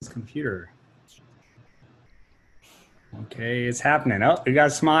computer. Okay, it's happening. Oh, we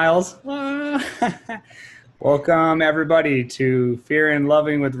got smiles. Welcome everybody to Fear and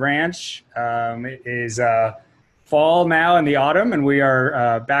Loving with Ranch. It is fall now in the autumn, and we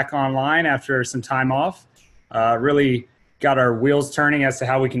are back online after some time off. Really got our wheels turning as to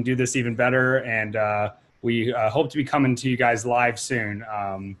how we can do this even better, and we hope to be coming to you guys live soon.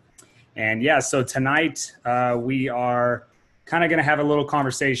 And yeah, so tonight we are kind of going to have a little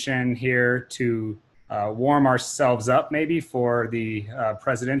conversation here to warm ourselves up maybe for the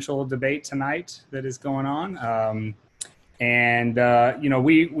presidential debate tonight that is going on. You know,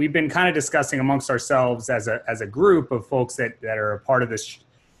 we've been kind of discussing amongst ourselves as a group of folks that are a part of this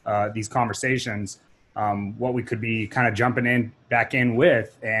these conversations, what we could be kind of jumping back in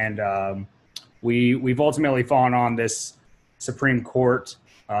with. And we've ultimately fallen on this Supreme Court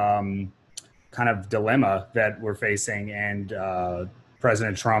kind of dilemma that we're facing, and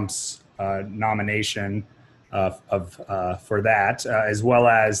President Trump's nomination for that, as well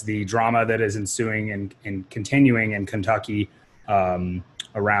as the drama that is ensuing and continuing in Kentucky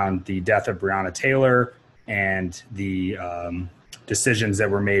around the death of Breonna Taylor and the decisions that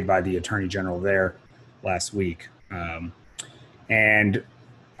were made by the Attorney General there last week. And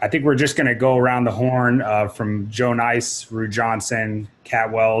I think we're just going to go around the horn from Joe Nice, Rue Johnson, Cat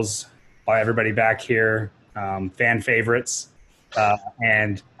Wells, everybody back here, fan favorites,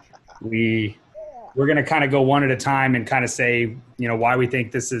 and we're going to kind of go one at a time and kind of say, you know, why we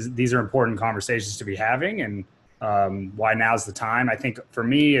think these are important conversations to be having, and why now's the time. I think for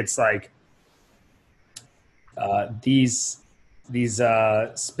me, it's like these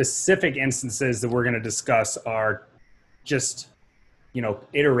specific instances that we're going to discuss are just, you know,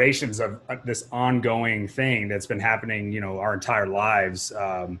 iterations of this ongoing thing that's been happening, you know, our entire lives.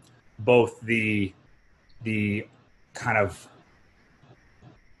 Both the kind of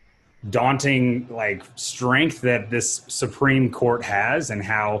daunting like strength that this Supreme Court has, and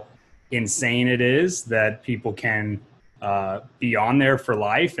how insane it is that people can be on there for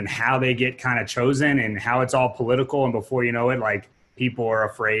life, and how they get kind of chosen, and how it's all political, and before you know it, like, people are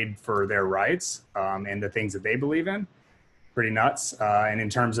afraid for their rights and the things that they believe in. Pretty nuts. And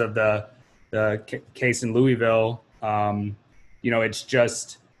in terms of the case in Louisville, you know, it's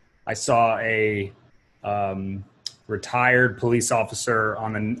just, I saw a retired police officer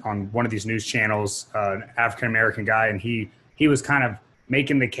on one of these news channels, an African-American guy, and he was kind of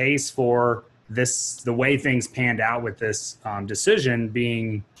making the case for the way things panned out with this decision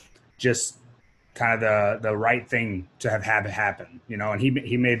being just kind of the right thing to have happen, you know. And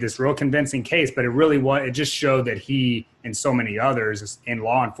he made this real convincing case, but it just showed that he and so many others in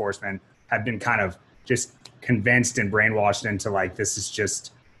law enforcement have been kind of just convinced and brainwashed into, like, this is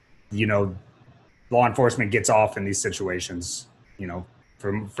just, you know, law enforcement gets off in these situations, you know,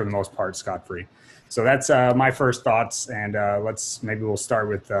 for the most part, scot-free. So that's my first thoughts, and maybe we'll start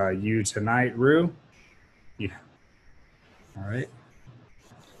with you tonight, Rue. Yeah. All right.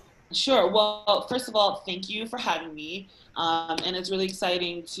 Sure. Well, first of all, thank you for having me. And it's really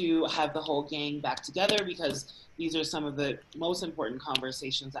exciting to have the whole gang back together, because these are some of the most important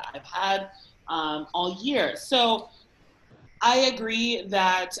conversations that I've had all year. So I agree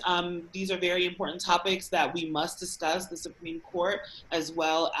that these are very important topics that we must discuss: the Supreme Court, as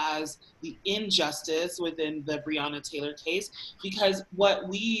well as the injustice within the Breonna Taylor case, because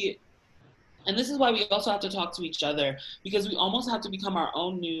and this is why we also have to talk to each other, because we almost have to become our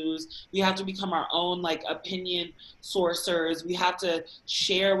own news. We have to become our own, like, opinion sourcers. We have to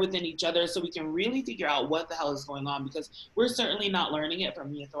share within each other so we can really figure out what the hell is going on, because we're certainly not learning it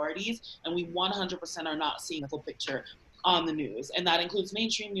from the authorities, and we 100% are not seeing the full picture on the news. And that includes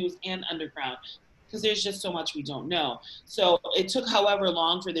mainstream news and underground, because there's just so much we don't know. So it took however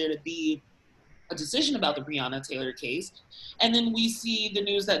long for there to be a decision about the Breonna Taylor case. And then we see the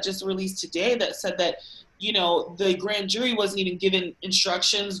news that just released today that said that, you know, the grand jury wasn't even given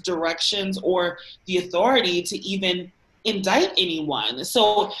instructions, directions, or the authority to even indict anyone.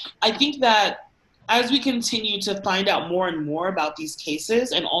 So I think that as we continue to find out more and more about these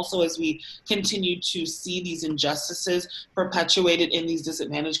cases, and also as we continue to see these injustices perpetuated in these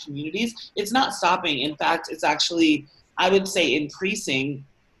disadvantaged communities, it's not stopping. In fact, it's actually, I would say, increasing.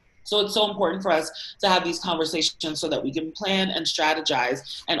 So it's so important for us to have these conversations so that we can plan and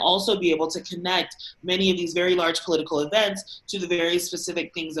strategize, and also be able to connect many of these very large political events to the very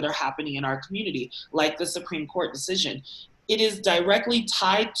specific things that are happening in our community, like the Supreme Court decision. It is directly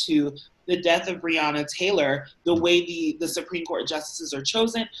tied to the death of Breonna Taylor, the way the Supreme Court justices are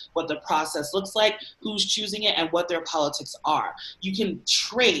chosen, what the process looks like, who's choosing it, and what their politics are. You can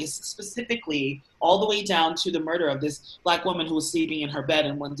trace specifically all the way down to the murder of this Black woman who was sleeping in her bed,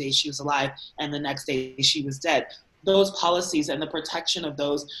 and one day she was alive and the next day she was dead. Those policies and the protection of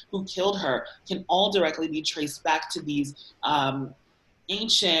those who killed her can all directly be traced back to these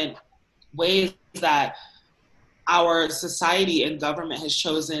ancient ways that our society and government has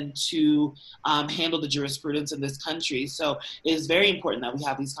chosen to handle the jurisprudence in this country. So it is very important that we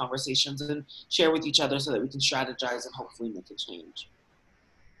have these conversations and share with each other so that we can strategize and hopefully make a change.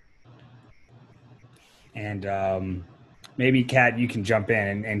 And maybe Kat, you can jump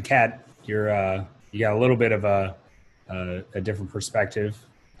in. And Kat, you got a little bit of a different perspective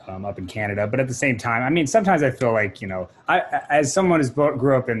up in Canada, but at the same time, I mean, sometimes I feel like, as someone who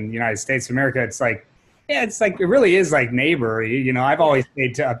grew up in the United States of America, it's like, yeah, it's like, it really is like neighbor. I've always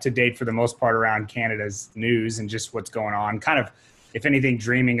stayed up to date for the most part around Canada's news and just what's going on. Kind of, if anything,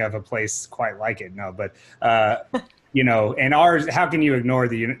 dreaming of a place quite like it. No, but and ours. How can you ignore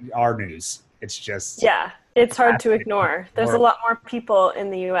our news? It's just it's hard to ignore. There's a lot more people in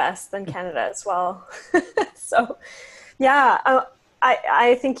the U.S. than Canada as well. So,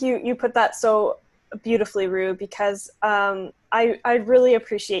 I think you put that so beautifully, Rue, because I really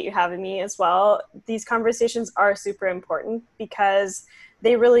appreciate you having me as well. These conversations are super important because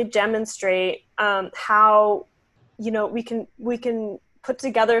they really demonstrate how we can put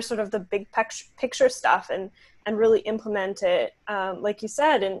together sort of the big picture stuff and really implement it, like you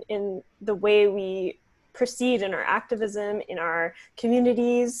said, in the way we proceed in our activism, in our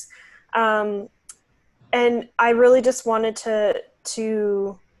communities. And I really just wanted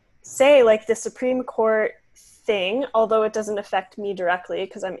to say, like, the Supreme Court thing, although it doesn't affect me directly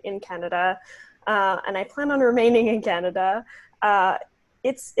because I'm in Canada and I plan on remaining in Canada,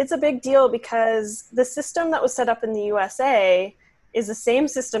 it's a big deal because the system that was set up in the USA is the same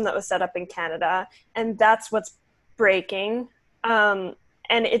system that was set up in Canada, and that's what's breaking. And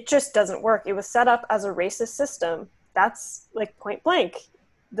it just doesn't work. It was set up as a racist system. That's like point blank.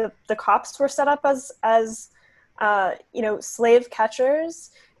 The cops were set up as slave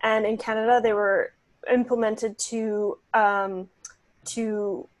catchers, and in Canada they were implemented to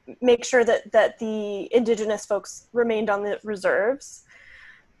make sure that the Indigenous folks remained on the reserves.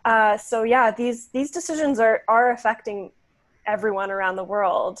 These decisions are affecting everyone around the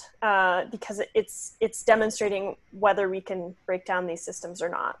world because it's demonstrating whether we can break down these systems or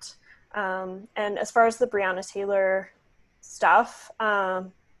not. And as far as the Breonna Taylor stuff, I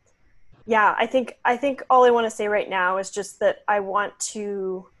think all I want to say right now is just that I want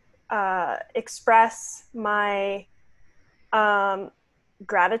to express my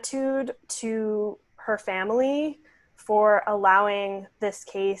gratitude to her family for allowing this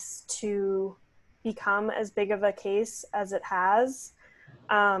case to become as big of a case as it has,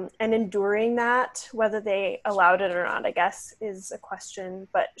 and enduring that. Whether they allowed it or not, I guess, is a question,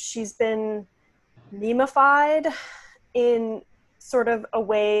 but she's been memified in sort of a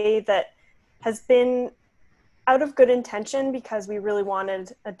way that has been out of good intention because we really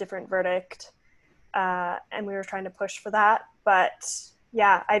wanted a different verdict, and we were trying to push for that. But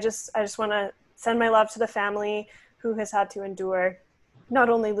I just want to send my love to the family who has had to endure not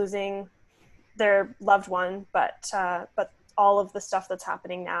only losing their loved one, but all of the stuff that's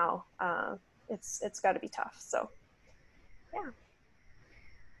happening now. It's got to be tough. So,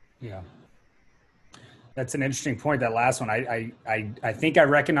 yeah. That's an interesting point. That last one, I think I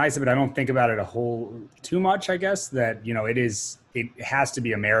recognize it, but I don't think about it too much. I guess that it has to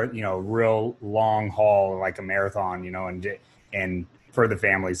be a real long haul, like a marathon, and for the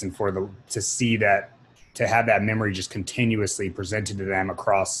families and to see that, to have that memory just continuously presented to them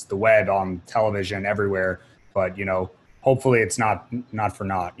across the web, on television, everywhere. But hopefully it's not for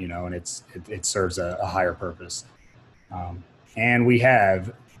naught, and it serves a higher purpose. And we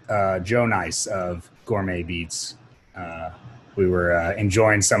have Joe Nice of Gourmet Beats. We were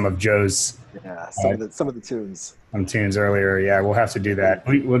enjoying some of Joe's some of the tunes. Some tunes earlier. Yeah, we'll have to do that.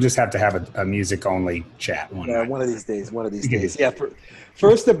 We'll just have to have a music only chat one night. One of these days. Yeah.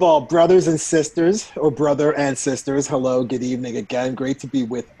 First of all, brothers and sisters, or brother and sisters, hello, good evening again. Great to be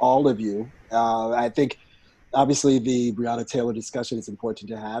with all of you. I think obviously the Breonna Taylor discussion is important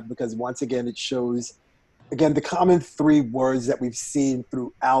to have because once again it shows the common three words that we've seen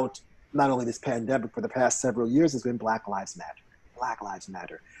throughout not only this pandemic for the past several years has been Black Lives Matter. Black Lives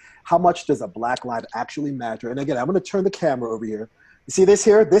Matter. How much does a black life actually matter? And again, I'm going to turn the camera over here. You see this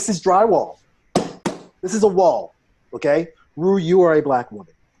here? This is drywall. This is a wall, okay? Rue, you are a black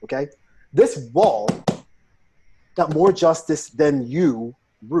woman, okay? This wall got more justice than you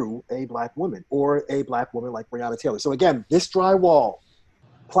Rue a black woman, or a black woman like Breonna Taylor. So again, this drywall,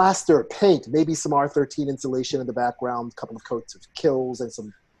 plaster, paint, maybe some R13 insulation in the background, a couple of coats of Kills and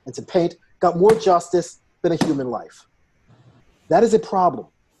some paint, got more justice than a human life. That is a problem.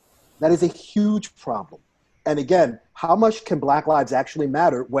 That is a huge problem. And again, how much can Black lives actually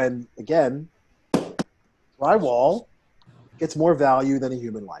matter when, again, drywall gets more value than a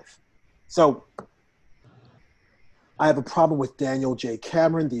human life? So I have a problem with Daniel J.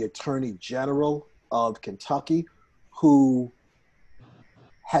 Cameron, the Attorney General of Kentucky, who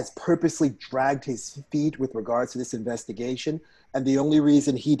has purposely dragged his feet with regards to this investigation. And the only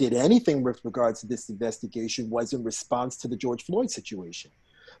reason he did anything with regards to this investigation was in response to the George Floyd situation.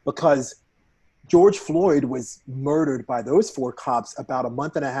 Because George Floyd was murdered by those 4 cops about a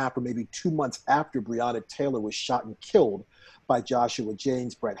month and a half or maybe 2 months after Breonna Taylor was shot and killed by Joshua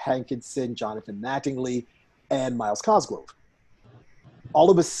James, Brett Hankinson, Jonathan Mattingly, and Miles Cosgrove. All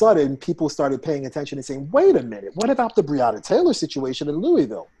of a sudden, people started paying attention and saying, wait a minute, what about the Breonna Taylor situation in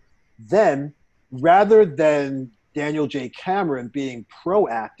Louisville? Then, rather than Daniel J. Cameron being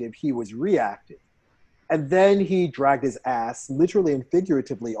proactive, he was reactive. And then he dragged his ass, literally and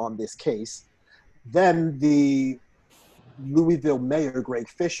figuratively, on this case. Then the Louisville mayor, Greg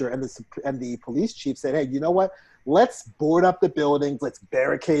Fisher, and the police chief said, hey, you know what? Let's board up the buildings. Let's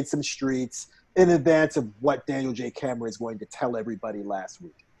barricade some streets in advance of what Daniel J. Cameron is going to tell everybody last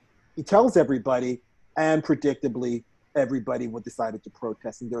week. He tells everybody, and predictably, everybody decided to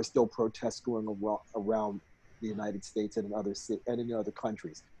protest, and there are still protests going around the United States and in other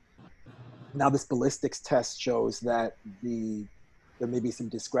countries. Now, this ballistics test shows that there may be some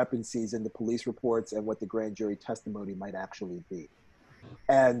discrepancies in the police reports and what the grand jury testimony might actually be.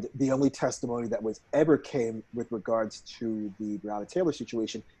 And the only testimony that came with regards to the Breonna Taylor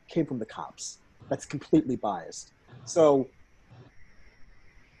situation came from the cops. That's completely biased. So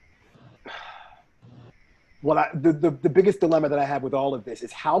the biggest dilemma that I have with all of this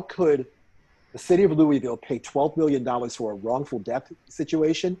is, how could the city of Louisville pay $12 million for a wrongful death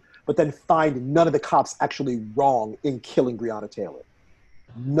situation, but then find none of the cops actually wrong in killing Breonna Taylor?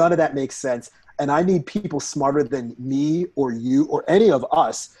 None of that makes sense. And I need people smarter than me or you or any of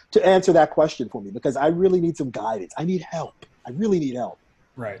us to answer that question for me, because I really need some guidance. I need help. I really need help.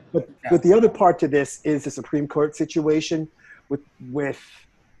 Right. But the other part to this is the Supreme Court situation with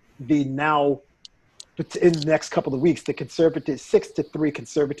the now, in the next couple of weeks, the 6-3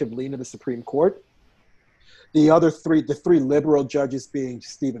 conservative lean of the Supreme Court. The three liberal judges being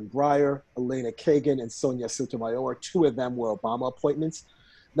Stephen Breyer, Elena Kagan, and Sonia Sotomayor. 2 of them were Obama appointments.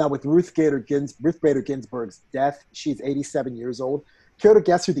 Now, with Ruth Bader Ginsburg's death, she's 87 years old. Care to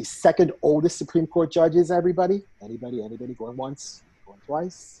guess who the second oldest Supreme Court judge is, everybody? Anybody? Going once? Going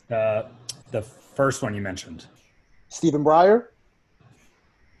twice? The first one you mentioned. Stephen Breyer?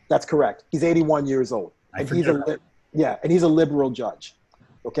 That's correct. He's 81 years old. And he's a liberal judge.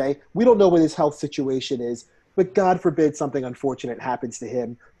 Okay? We don't know what his health situation is, but God forbid something unfortunate happens to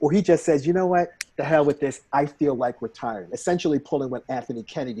him, or he just says, you know what, the hell with this, I feel like retiring. Essentially pulling what Anthony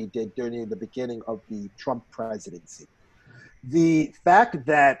Kennedy did during the beginning of the Trump presidency. The fact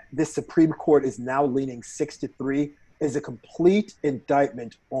that this Supreme Court is now leaning 6-3 is a complete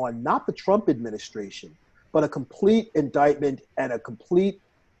indictment on not the Trump administration, but a complete indictment and a complete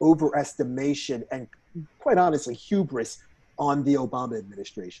overestimation and, quite honestly, hubris on the Obama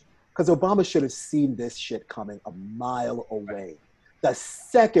administration. Because Obama should have seen this shit coming a mile away. The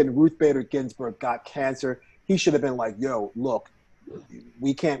second Ruth Bader Ginsburg got cancer, he should have been like, yo, look,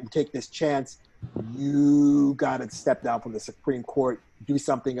 we can't take this chance. You got to step down from the Supreme Court, do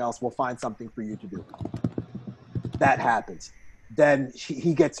something else. We'll find something for you to do. That happens. Then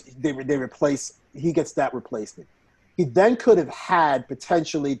he gets that replacement. He then could have had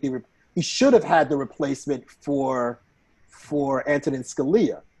potentially he should have had the replacement for Antonin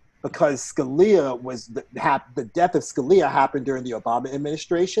Scalia, because Scalia was the death of Scalia happened during the Obama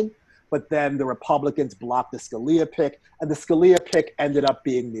administration, but then the Republicans blocked the Scalia pick, and the Scalia pick ended up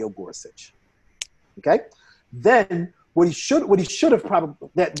being Neil Gorsuch. Okay, then what he should have probably,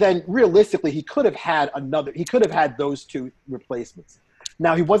 then realistically he could have had those 2 replacements.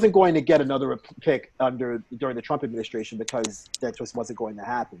 Now, he wasn't going to get another pick during the Trump administration, because that just wasn't going to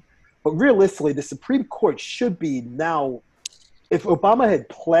happen. But realistically, the Supreme Court should be now, if Obama had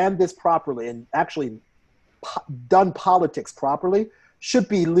planned this properly and actually done politics properly, should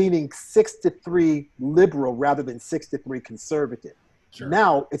be leaning 6-3 liberal rather than 6-3 conservative. Sure.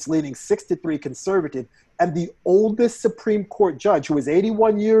 Now it's leaning 6-3 conservative, and the oldest Supreme Court judge, who is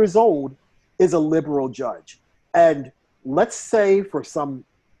 81 years old, is a liberal judge. And let's say for some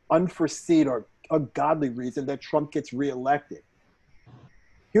unforeseen or ungodly reason that Trump gets reelected.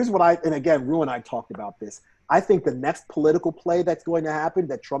 here's what and again, Rue and I talked about this. I think the next political play that's going to happen,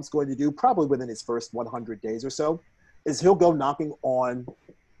 that Trump's going to do probably within his first 100 days or so, is he'll go knocking on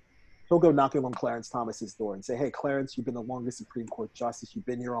Clarence Thomas's door and say, hey, Clarence, you've been the longest Supreme Court justice. You've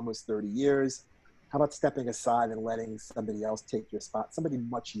been here almost 30 years. How about stepping aside and letting somebody else take your spot, somebody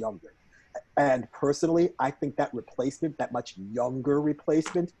much younger? And personally, I think that replacement, that much younger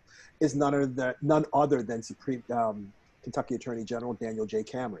replacement, is none other than Kentucky Attorney General Daniel J.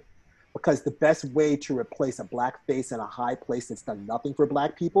 Cameron. Because the best way to replace a black face in a high place that's done nothing for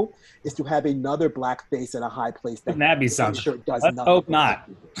black people is to have another black face in a high place that'd be something. Sure does Let's nothing. Hope not.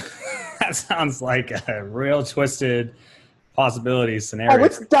 That sounds like a real twisted possibility scenario. Oh,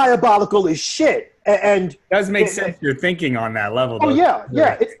 it's diabolical as shit. And it does make sense you're thinking on that level. Oh, yeah,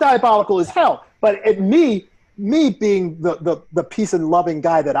 it's diabolical as hell. But me being the peace and loving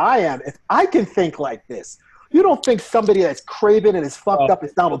guy that I am, if I can think like this, you don't think somebody that's craven and as fucked up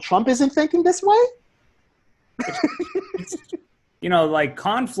as Donald Trump isn't thinking this way? Like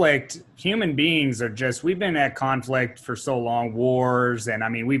conflict, human beings are we've been at conflict for so long, wars, and I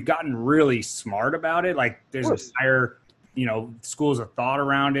mean, we've gotten really smart about it. Like there's entire, schools of thought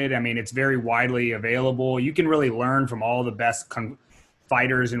around it. I mean, it's very widely available. You can really learn from all the best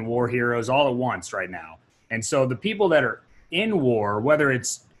fighters and war heroes all at once right now. And so the people that are in war, whether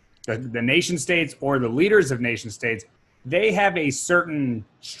it's the nation states or the leaders of nation states, they have a certain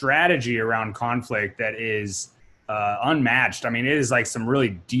strategy around conflict that is unmatched. I mean, it is like some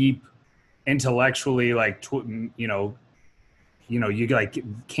really deep, intellectually, like, you like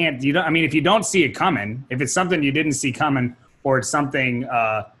can't, I mean, if you don't see it coming, if it's something you didn't see coming, or it's something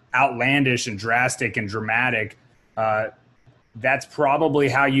outlandish and drastic and dramatic, that's probably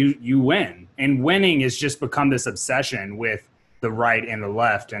how you win. And winning has just become this obsession with the right and the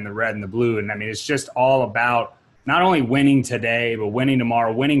left and the red and the blue. And I mean, it's just all about not only winning today, but winning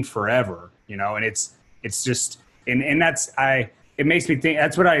tomorrow, winning forever, and it's just, and it makes me think,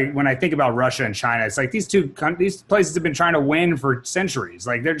 that's what when I think about Russia and China, it's like these places have been trying to win for centuries.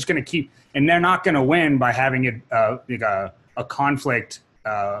 Like they're just going to keep, and they're not going to win by having a conflict,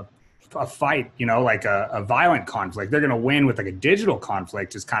 a fight, like a violent conflict. They're going to win with like a digital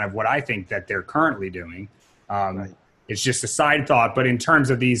conflict is kind of what I think that they're currently doing. Right. It's just a side thought, but in terms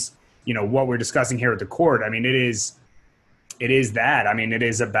of these, what we're discussing here at the court, I mean, it is that. I mean,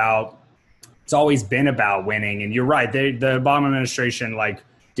 it's always been about winning. And you're right, the Obama administration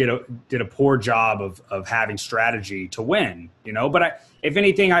did a poor job of having strategy to win, But if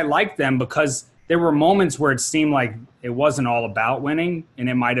anything, I liked them because there were moments where it seemed like it wasn't all about winning, and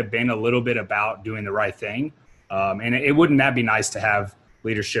it might have been a little bit about doing the right thing. And wouldn't that be nice to have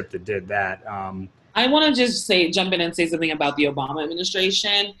leadership that did that? I want to just jump in and say something about the Obama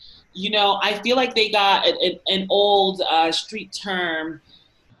administration. I feel like they got an old street term.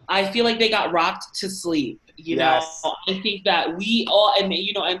 I feel like they got rocked to sleep. Yes. I think that we all, and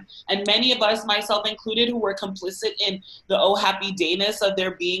many of us, myself included, who were complicit in the oh happy dayness of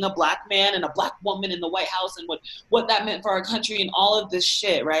there being a black man and a black woman in the White House and what that meant for our country and all of this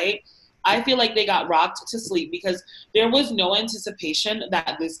shit, right? I feel like they got rocked to sleep because there was no anticipation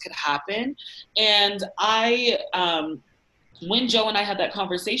that this could happen. And when Joe and I had that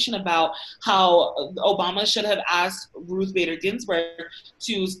conversation about how Obama should have asked Ruth Bader Ginsburg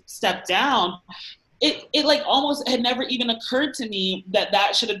to step down, it like almost had never even occurred to me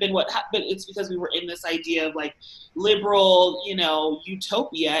that should have been what happened. It's because we were in this idea of like liberal,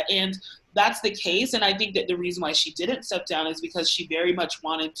 utopia. And that's the case. And I think that the reason why she didn't step down is because she very much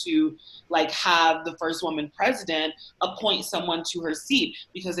wanted to have the first woman president appoint someone to her seat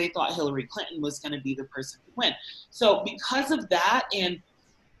because they thought Hillary Clinton was going to be the person to win. So because of that, and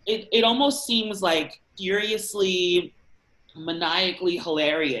it almost seems like furiously, maniacally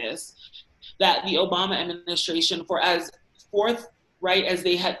hilarious that the Obama administration, for as forthright as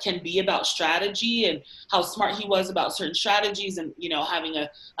they can be about strategy and how smart he was about certain strategies and, having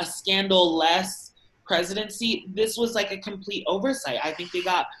a scandal-less presidency, this was like a complete oversight. I think they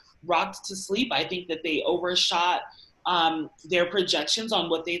got rocked to sleep. I think that they overshot their projections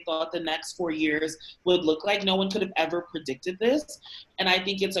on what they thought the next 4 years would look like. No one could have ever predicted this. And I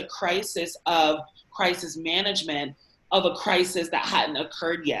think it's a crisis of crisis management of a crisis that hadn't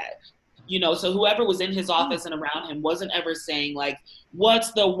occurred yet. So whoever was in his office and around him wasn't ever saying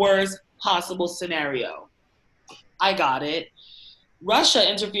what's the worst possible scenario? I got it. Russia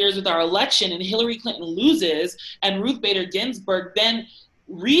interferes with our election and Hillary Clinton loses and Ruth Bader Ginsburg then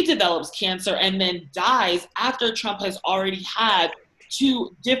redevelops cancer and then dies after Trump has already had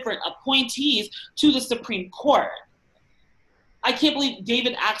 2 different appointees to the Supreme Court. I can't believe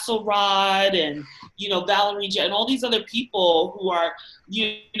David Axelrod and, Valerie and all these other people who are,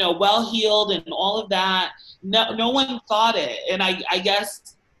 well-heeled and all of that. No one thought it. And I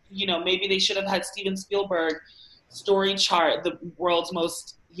guess, maybe they should have had Steven Spielberg story chart the world's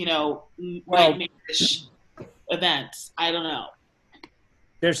most, nightmarish events. I don't know.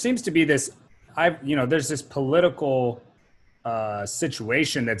 There seems to be this, there's this political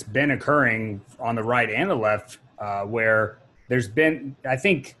situation that's been occurring on the right and the left where there's been, I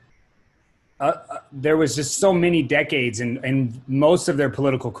think, there was just so many decades and most of their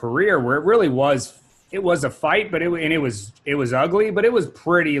political career where it really was, it was a fight, but it was ugly, but it was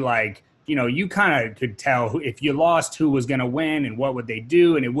pretty like, you kind of could tell if you lost who was going to win and what would they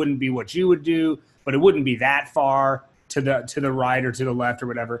do, and it wouldn't be what you would do, but it wouldn't be that far to the right or to the left or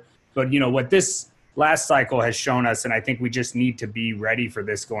whatever. But what this last cycle has shown us, and I think we just need to be ready for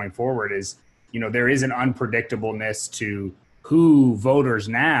this going forward, is there is an unpredictableness to who voters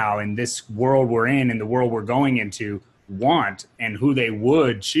now in this world we're in and the world we're going into want and who they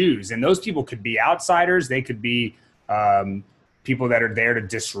would choose. And those people could be outsiders. They could be people that are there to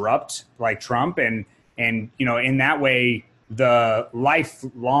disrupt, like Trump. And in that way, the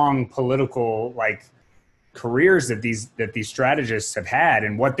lifelong political careers that these strategists have had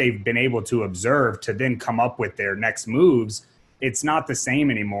and what they've been able to observe to then come up with their next moves, it's not the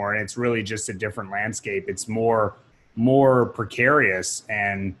same anymore. And it's really just a different landscape. It's more precarious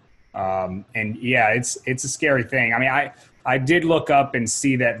and yeah, it's a scary thing. I mean, I did look up and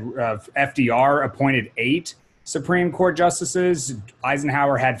see that FDR appointed 8 Supreme Court justices.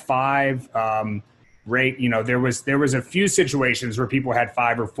 Eisenhower had 5. There was a few situations where people had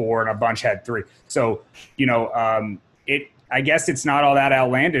 5 or 4 and a bunch had 3. So, I guess it's not all that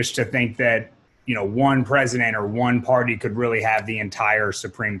outlandish to think that, one president or one party could really have the entire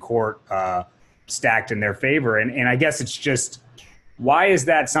Supreme Court stacked in their favor. And I guess it's just, why is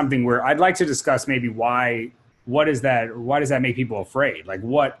that something where I'd like to discuss maybe why does that make people afraid? Like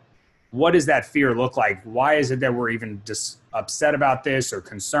what does that fear look like? Why is it that we're even just upset about this or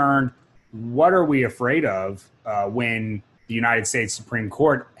concerned? What are we afraid of when the United States Supreme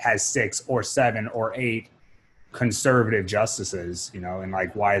Court has 6 or 7 or 8 conservative justices, and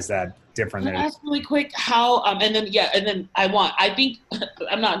why is that different? Can I ask really quick how, and then I think,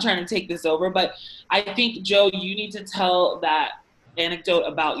 I'm not trying to take this over, but I think, Joe, you need to tell that anecdote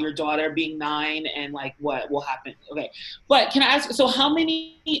about your daughter being 9 and what will happen. Okay. But can I ask, so how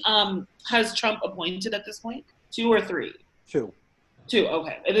many has Trump appointed at this point? 2 or 3? 2. 2,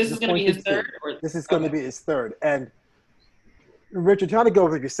 okay. And this is going to be his 3rd? This is going to be his 3rd. And Richard, trying to go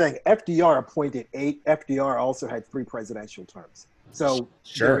over what you're saying, FDR appointed 8. FDR also had 3 presidential terms. So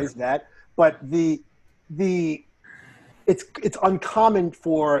There is that. But it's uncommon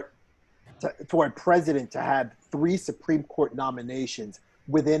for a president to have 3 Supreme Court nominations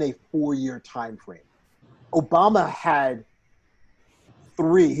within a 4-year time frame. Obama had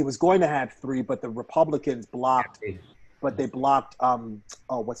 3. He was going to have 3, but the Republicans blocked. But they blocked.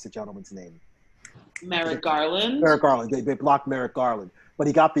 What's the gentleman's name? Merrick Garland. Merrick Garland. They blocked Merrick Garland, but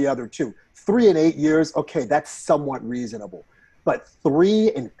he got the other 2. 3 in 8 years. Okay, that's somewhat reasonable. But 3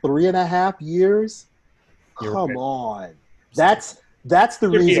 in 3.5 years. Come on. That's the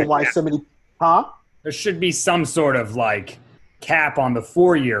reason why so many. Huh? There should be some sort of cap on the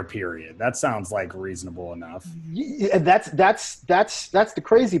 4-year period. That sounds reasonable enough. And that's the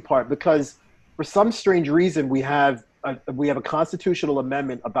crazy part, because for some strange reason we have a constitutional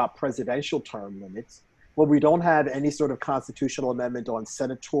amendment about presidential term limits, but we don't have any sort of constitutional amendment on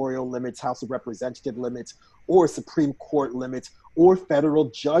senatorial limits, House of Representative limits, or Supreme Court limits, or federal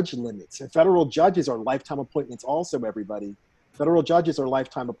judge limits. And federal judges are lifetime appointments also, everybody. Federal judges are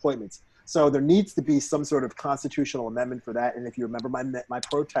lifetime appointments. So there needs to be some sort of constitutional amendment for that. And if you remember my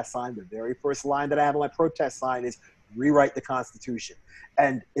protest sign, the very first line that I have on my protest sign is rewrite the Constitution.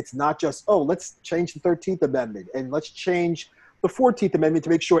 And it's not just, let's change the 13th Amendment and let's change the 14th Amendment to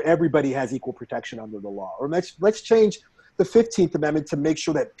make sure everybody has equal protection under the law. Or let's change the 15th Amendment to make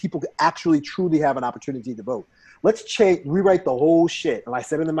sure that people actually truly have an opportunity to vote. Let's rewrite the whole shit. And I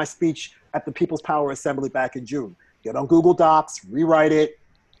said it in my speech at the People's Power Assembly back in June. Get on Google Docs, rewrite it,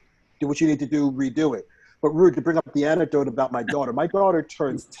 do what you need to do, redo it. But Rude, to bring up the anecdote about my daughter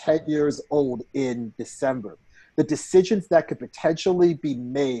turns 10 years old in December. The decisions that could potentially be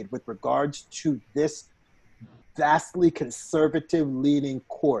made with regards to this vastly conservative-leaning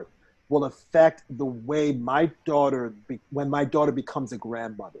court will affect the way when my daughter becomes a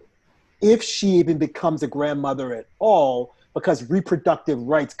grandmother. If she even becomes a grandmother at all, because reproductive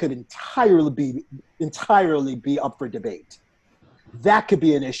rights could entirely be up for debate. that could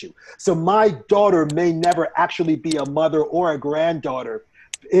be an issue. So my daughter may never actually be a mother or a granddaughter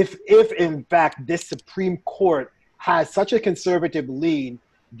if in fact this Supreme Court has such a conservative lean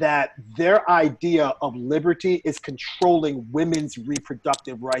that their idea of liberty is controlling women's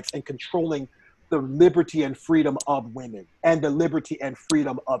reproductive rights and controlling the liberty and freedom of women and the liberty and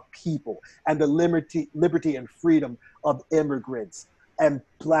freedom of people and the liberty and freedom of immigrants and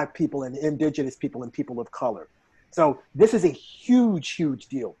Black people and indigenous people and people of color. So this is a huge, huge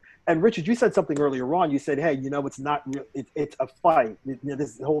deal. And Richard, you said something earlier on. You said, hey, you know, it's not real. It's a fight. You know,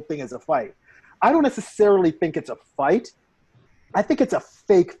 this whole thing is a fight. I don't necessarily think it's a fight. I think it's a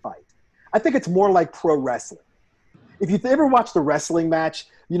fake fight. I think it's more like pro wrestling. If you ever watch the wrestling match,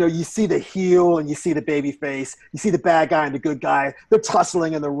 you know, you see the heel and you see the baby face, you see the bad guy and the good guy, they're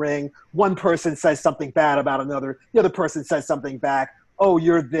tussling in the ring. One person says something bad about another. The other person says something back. Oh,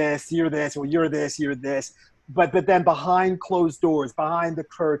 you're this, well, you're this, you're this. But then behind closed doors, behind the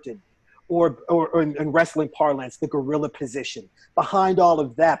curtain, or in wrestling parlance, the gorilla position, behind all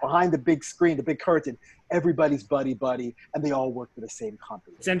of that, behind the big screen, the big curtain, everybody's buddy, and they all work for the same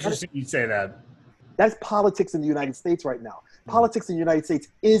company. It's interesting you say that. That's politics in the United States right now. Politics in the United States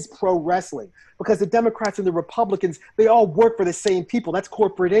is pro wrestling because the Democrats and the Republicans, they all work for the same people. That's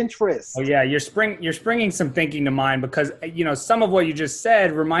corporate interests. Oh yeah, you're springing some thinking to mind because, you know, some of what you just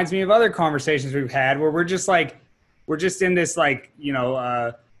said reminds me of other conversations we've had where we're just in this like, you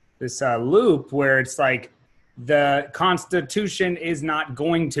know, this loop where it's like the Constitution is not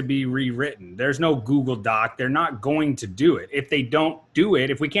going to be rewritten. There's no Google Doc. They're not going to do it. If they don't do it,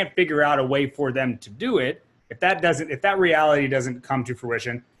 if we can't figure out a way for them to do it, if that reality doesn't come to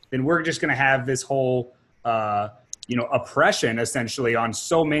fruition, then we're just going to have this whole, you know, oppression essentially on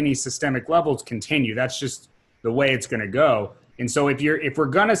so many systemic levels continue. That's just the way it's going to go. And so if we're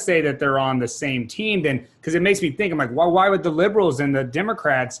going to say that they're on the same team, then, because it makes me think, I'm like, why would the liberals and the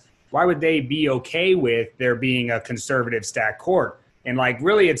Democrats, why would they be okay with there being a conservative stacked court? And like,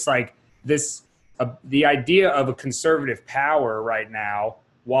 really, it's like this, the idea of a conservative power right now,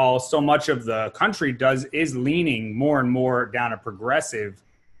 while so much of the country is leaning more and more down a progressive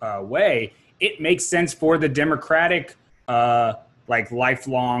way, it makes sense for the Democratic, like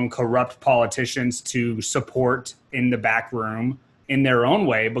lifelong corrupt politicians to support in the back room in their own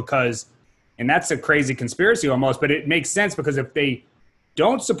way because, and that's a crazy conspiracy almost, but it makes sense because if they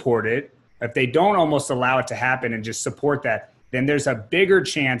don't support it, if they don't almost allow it to happen and just support that, then there's a bigger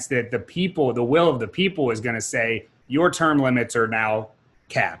chance that the will of the people is going to say, your term limits are now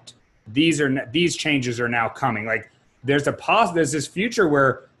capped. These changes are now coming. Like there's this future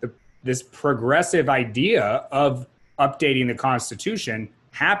where this progressive idea of updating the Constitution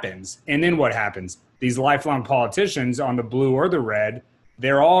happens. And then what happens? These lifelong politicians on the blue or the red,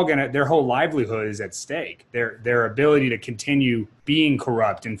 their whole livelihood is at stake. Their ability to continue being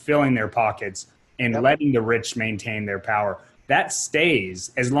corrupt and filling their pockets and letting the rich maintain their power. That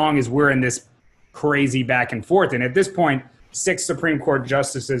stays as long as we're in this crazy back and forth. And at this point, 6 Supreme Court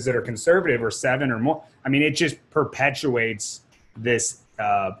justices that are conservative or 7 or more, I mean, it just perpetuates this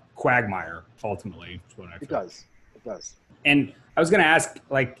quagmire, ultimately. Is what I feel. It does. And I was going to ask,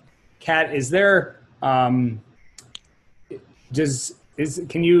 like, Kat, is there, can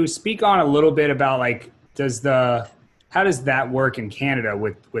you speak on a little bit about, like, how does that work in Canada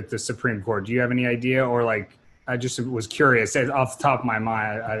with the Supreme Court? Do you have any idea? Or, like, I just was curious. Off the top of my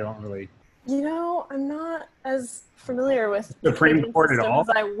mind, I don't really. You know, I'm not as familiar with the Supreme Court at all as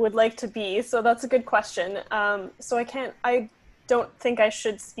I would like to be. So that's a good question. So I don't think I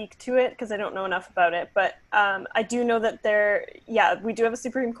should speak to it because I don't know enough about it. But I do know that we do have a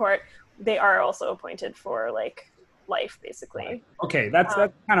Supreme Court. They are also appointed for like life, basically. Okay, that's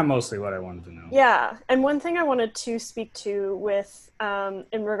kind of mostly what I wanted to know. Yeah, and one thing I wanted to speak to with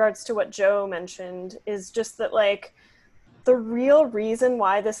in regards to what Joe mentioned is just that like the real reason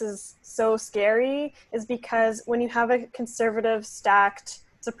why this is so scary is because when you have a conservative stacked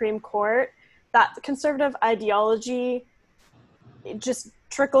Supreme Court, that conservative ideology, it just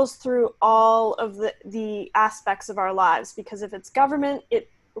trickles through all of the aspects of our lives, because if it's government,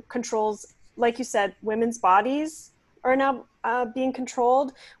 it controls, like you said, women's bodies are now being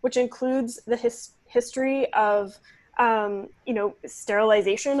controlled, which includes the history of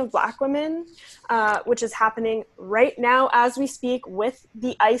sterilization of Black women, which is happening right now as we speak with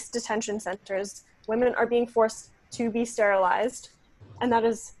the ICE detention centers. Women are being forced to be sterilized, and that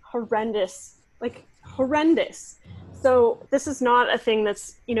is horrendous, like horrendous. So this is not a thing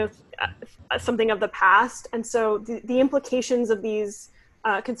that's, something of the past. And so the implications of these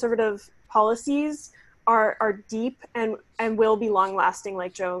conservative policies are deep and will be long lasting,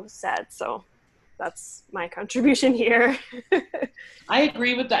 like Joe said. So that's my contribution here. I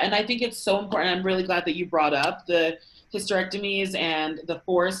agree with that. And I think it's so important. I'm really glad that you brought up the hysterectomies and the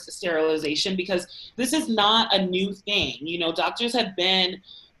forced sterilization, because this is not a new thing. You know, doctors have been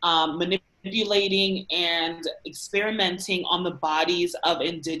manipulating and experimenting on the bodies of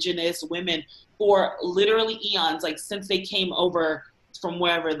indigenous women for literally eons, like since they came over from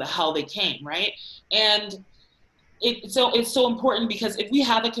wherever the hell they came, right? And it's so important, because if we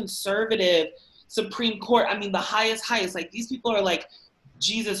have a conservative Supreme Court, I mean, the highest, like these people are like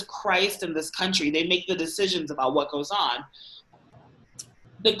Jesus Christ in this country. They make the decisions about what goes on.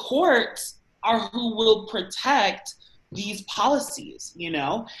 The courts are who will protect these policies, you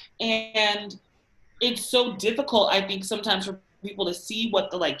know? And it's so difficult, I think, sometimes for people to see what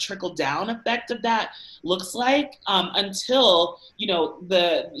the like trickle down effect of that looks like, until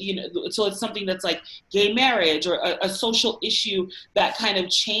until it's something that's like gay marriage or a social issue that kind of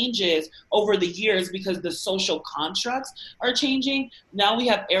changes over the years because the social constructs are changing. Now we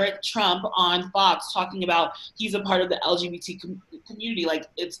have Eric Trump on Fox talking about he's a part of the LGBT community. Like,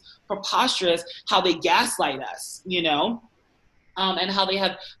 it's preposterous how they gaslight us, you know, and how they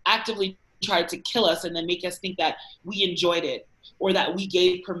have actively tried to kill us and then make us think that we enjoyed it or that we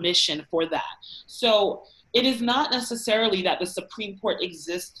gave permission for that. So it is not necessarily that the Supreme Court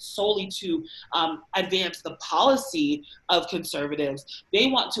exists solely to advance the policy of conservatives. They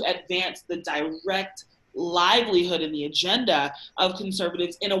want to advance the direct livelihood and the agenda of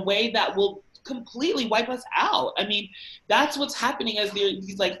conservatives in a way that will completely wipe us out. I mean, that's what's happening as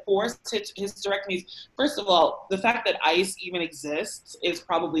these like forced hysterectomies. First of all, the fact that ICE even exists is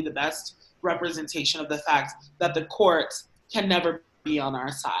probably the best representation of the fact that the courts can never be on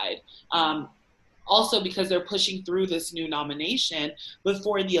our side. Also, because they're pushing through this new nomination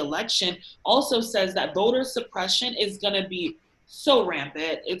before the election, also says that voter suppression is going to be so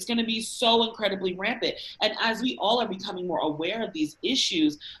rampant. It's going to be so incredibly rampant. And as we all are becoming more aware of these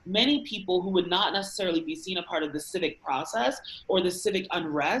issues, many people who would not necessarily be seen a part of the civic process or the civic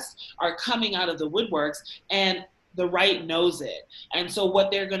unrest are coming out of the woodworks, and the right knows it. And so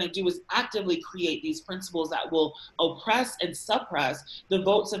what they're going to do is actively create these principles that will oppress and suppress the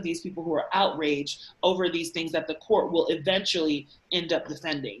votes of these people who are outraged over these things that the court will eventually end up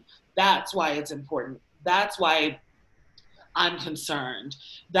defending. That's why it's important. That's why I'm concerned.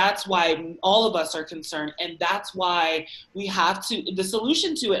 That's why all of us are concerned. And that's why we have to, the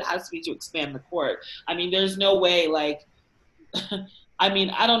solution to it has to be to expand the court. I mean, there's no way, like, I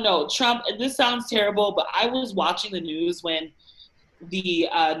mean, I don't know. Trump, this sounds terrible, but I was watching the news when the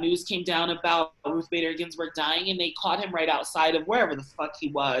news came down about Ruth Bader Ginsburg dying, and they caught him right outside of wherever the fuck he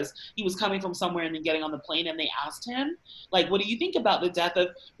was. He was coming from somewhere and then getting on the plane, and they asked him, like, what do you think about the death of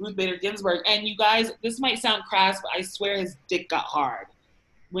Ruth Bader Ginsburg? And you guys, this might sound crass, but I swear his dick got hard.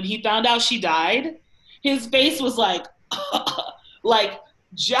 When he found out she died, his face was like, like,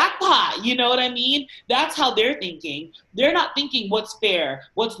 jackpot, you know what I mean? That's how they're thinking. They're not thinking what's fair,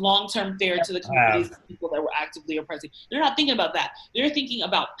 what's long-term fair to the communities of people that were actively oppressing. They're not thinking about that. They're thinking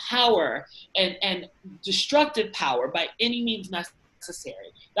about power and destructive power by any means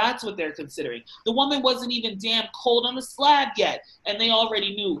necessary. That's what they're considering. The woman wasn't even damn cold on the slab yet, and they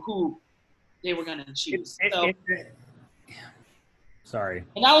already knew who they were going to choose. Sorry.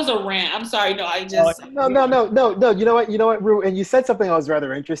 And that was a rant. I'm sorry. No, I just... No. You know what, Rue? And you said something that was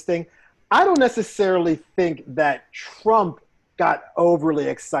rather interesting. I don't necessarily think that Trump got overly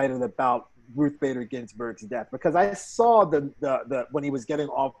excited about Ruth Bader Ginsburg's death, because I saw the when he was getting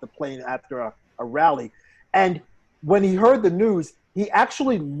off the plane after a rally, and when he heard the news, he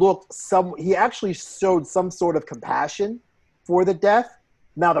actually showed some sort of compassion for the death.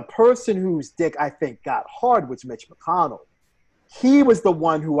 Now, the person whose dick I think got hard was Mitch McConnell. He was the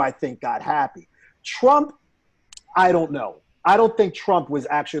one who I think got happy. Trump, I don't know. I don't think Trump was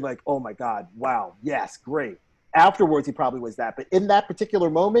actually like, oh my God, wow, yes, great. Afterwards, he probably was that. But in that particular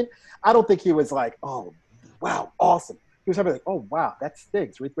moment, I don't think he was like, oh, wow, awesome. He was probably like, oh, wow, that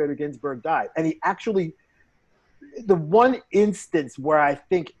stinks. Ruth Bader Ginsburg died. And he actually, the one instance where I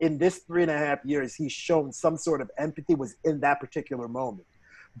think in this 3.5 years, he's shown some sort of empathy was in that particular moment.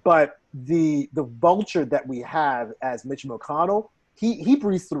 But the vulture that we have as Mitch McConnell, he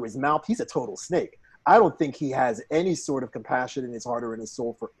breathes through his mouth. He's a total snake. I don't think he has any sort of compassion in his heart or in his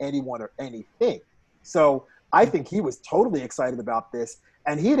soul for anyone or anything. So I think he was totally excited about this.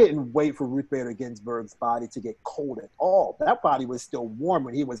 And he didn't wait for Ruth Bader Ginsburg's body to get cold at all. That body was still warm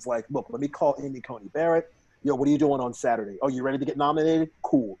when he was like, look, let me call Amy Coney Barrett. Yo, what are you doing on Saturday? Oh, you ready to get nominated?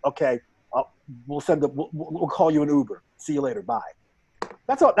 Cool. Okay. We'll call you an Uber. See you later. Bye.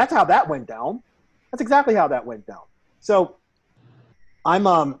 That's how that went down. That's exactly how that went down. So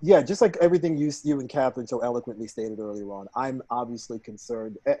Yeah, just like everything you and Catherine so eloquently stated earlier on, I'm obviously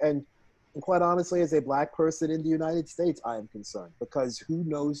concerned, and quite honestly, as a black person in the United States, I am concerned because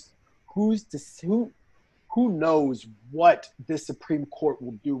who's to, who who knows what this Supreme Court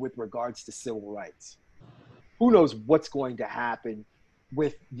will do with regards to civil rights? Who knows what's going to happen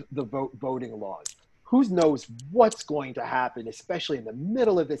with the voting laws? Who knows what's going to happen, especially in the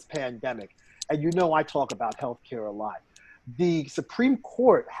middle of this pandemic? And you know I talk about healthcare a lot. The Supreme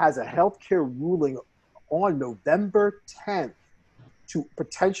Court has a healthcare ruling on November 10th to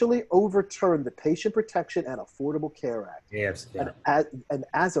potentially overturn the Patient Protection and Affordable Care Act. Yes, yeah. And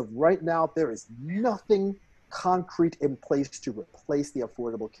as of right now, there is nothing concrete in place to replace the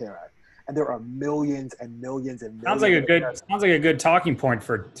Affordable Care Act. And there are millions and millions and millions. Sounds like a good talking point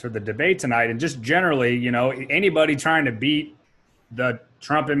for the debate tonight. And just generally, you know, anybody trying to beat the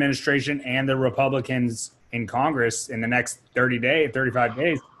Trump administration and the Republicans in Congress in the next 35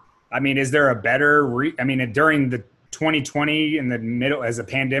 days. I mean, is there a better, during the 2020 in the middle, as the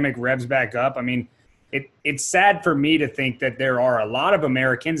pandemic revs back up, I mean, it's sad for me to think that there are a lot of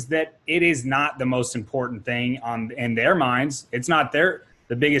Americans that it is not the most important thing in their minds. It's not the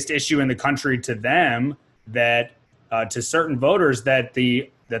biggest issue in the country to them, that to certain voters, that the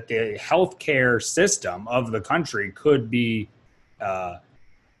healthcare system of the country could be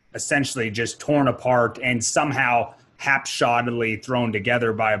essentially just torn apart and somehow hapshoddily thrown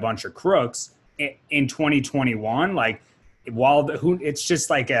together by a bunch of crooks in 2021. Like, it's just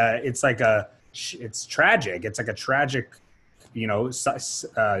like it's tragic. It's like a tragic,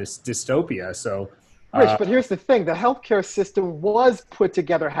 dystopia. So, Rich, but here's the thing: the healthcare system was put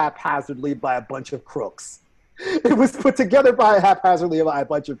together haphazardly by a bunch of crooks. It was put together haphazardly by a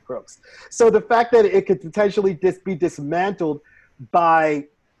bunch of crooks. So the fact that it could potentially be dismantled by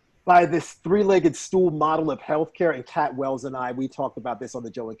this three-legged stool model of healthcare, and Cat Wells and we talked about this on the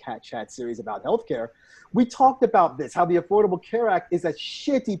Joe and Cat Chat series about healthcare. We talked about this, how the Affordable Care Act is a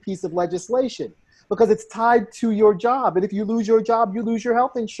shitty piece of legislation because it's tied to your job. And if you lose your job, you lose your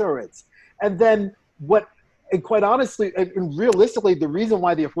health insurance. And then and quite honestly, and realistically, the reason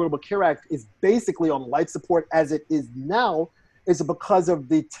why the Affordable Care Act is basically on life support as it is now is because of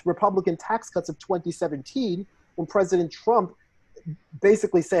the Republican tax cuts of 2017, when President Trump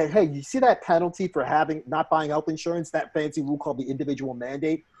basically said, hey, you see that penalty for not buying health insurance, that fancy rule called the individual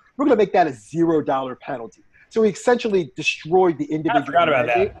mandate? We're going to make that a $0 penalty. So he essentially destroyed the individual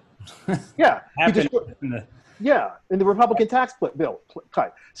mandate. That. Yeah. In the Republican tax bill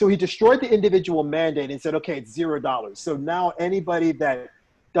cut. So he destroyed the individual mandate and said, okay, it's $0. So now anybody that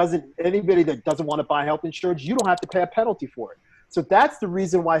doesn't want to buy health insurance, you don't have to pay a penalty for it. So that's the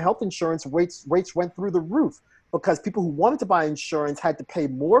reason why health insurance rates went through the roof, because people who wanted to buy insurance had to pay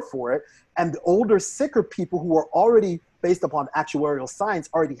more for it. And the older, sicker people who were already, based upon actuarial science,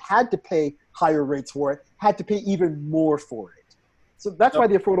 already had to pay higher rates for it, had to pay even more for it. So that's why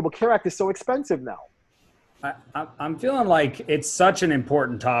the Affordable Care Act is so expensive now. I'm feeling like it's such an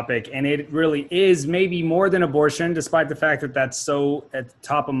important topic, and it really is, maybe more than abortion, despite the fact that that's so at the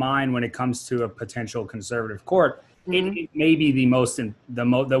top of mind when it comes to a potential conservative court. Mm-hmm. It may be the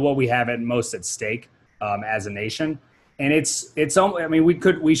what we have most at stake as a nation. And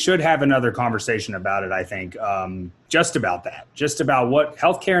we should have another conversation about it, I think, just about what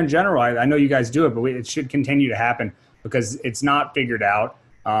healthcare in general. I know you guys do it, but it should continue to happen because it's not figured out.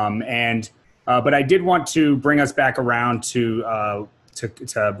 But I did want to bring us back around to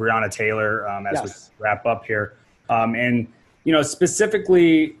Breonna Taylor as we wrap up here. And,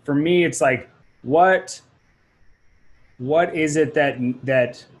 specifically for me, it's like, what is it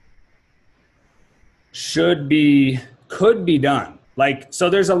that could be done? Like, so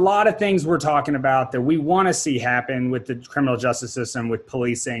there's a lot of things we're talking about that we want to see happen with the criminal justice system, with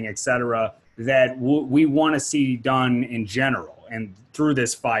policing, et cetera, that we want to see done in general and through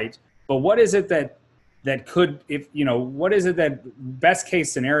this fight. But what is it that what is it that best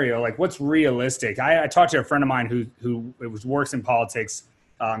case scenario, like what's realistic? I talked to a friend of mine who works in politics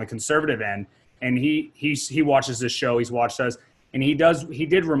on the conservative end, and he watches this show, he's watched us, and he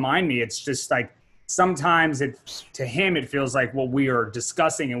did remind me, it's just like, sometimes to him, it feels like what we are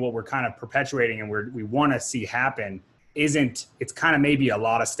discussing and what we're kind of perpetuating and we want to see happen it's kind of maybe a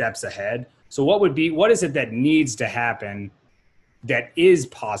lot of steps ahead. So what is it that needs to happen that is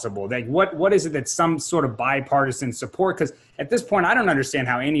possible? Like what is it that some sort of bipartisan support? Because at this point, I don't understand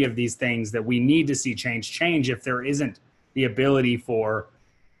how any of these things that we need to see change if there isn't the ability for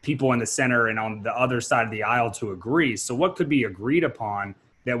people in the center and on the other side of the aisle to agree. So what could be agreed upon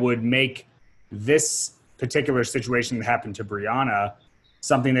that would make this particular situation that happened to Breonna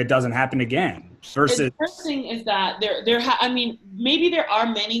something that doesn't happen again. Versus the first thing is that I mean, maybe there are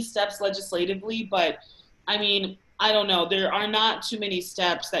many steps legislatively, but I mean, I don't know. There are not too many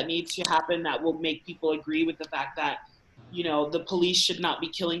steps that need to happen that will make people agree with the fact that, you know, the police should not be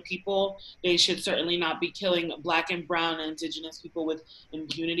killing people. They should certainly not be killing Black and brown and indigenous people with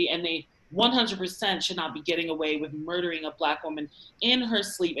impunity. And they 100% should not be getting away with murdering a Black woman in her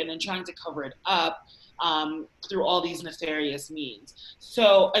sleep and then trying to cover it up through all these nefarious means.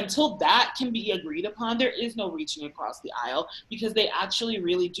 So until that can be agreed upon, there is no reaching across the aisle, because they actually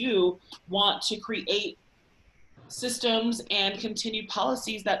really do want to create systems and continued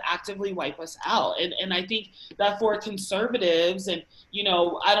policies that actively wipe us out. And I think that for conservatives, and, you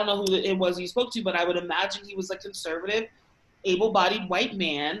know, I don't know who it was you spoke to, but I would imagine he was a conservative, able-bodied white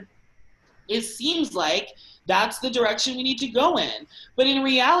man. It seems like that's the direction we need to go in. But in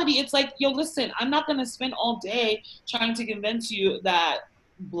reality, it's like, yo, listen, I'm not going to spend all day trying to convince you that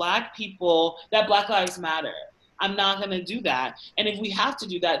Black lives matter. I'm not going to do that. And if we have to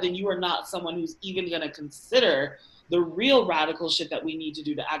do that, then you are not someone who's even going to consider the real radical shit that we need to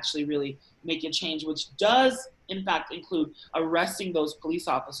do to actually really make a change, which does, in fact, include arresting those police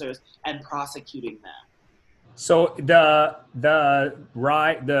officers and prosecuting them. So the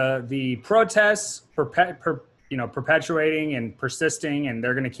protests perpetuating and persisting, and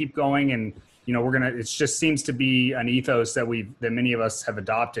they're going to keep going, and you know it just seems to be an ethos that many of us have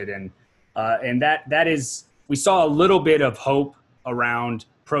adopted, and that is, we saw a little bit of hope around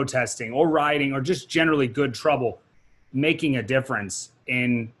protesting or rioting or just generally good trouble making a difference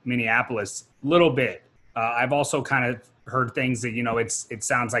in Minneapolis, little bit. I've also kind of heard things that, you know, it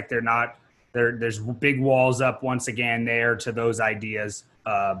sounds like they're not. There's big walls up once again there to those ideas,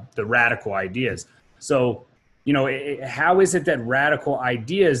 the radical ideas. So, you know, how is it that radical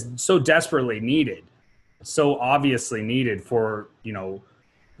ideas so desperately needed, so obviously needed for, you know,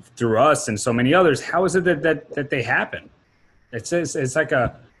 through us and so many others, how is it that they happen? It's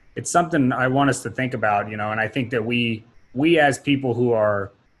something I want us to think about, you know, and I think that we as people who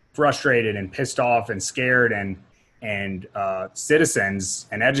are frustrated and pissed off and scared and citizens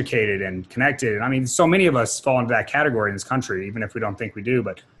and educated and connected. And I mean, so many of us fall into that category in this country, even if we don't think we do.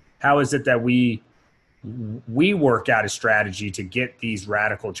 But how is it that we work out a strategy to get these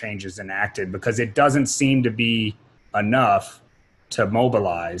radical changes enacted? Because it doesn't seem to be enough to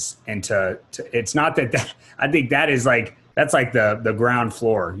mobilize and to it's not that I think that's like the ground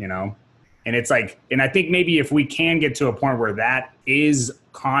floor, you know? And it's like, and I think maybe if we can get to a point where that is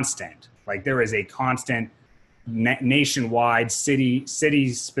constant, like there is a constant nationwide,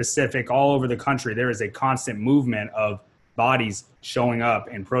 city specific, all over the country, there is a constant movement of bodies showing up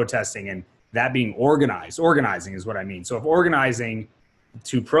and protesting, and that being organizing is what I mean. So if organizing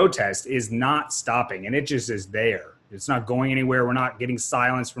to protest is not stopping and it just is there, it's not going anywhere, we're not getting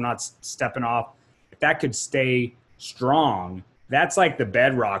silenced, we're not stepping off, if that could stay strong, that's like the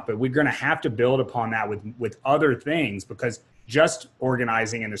bedrock. But we're going to have to build upon that with other things, because just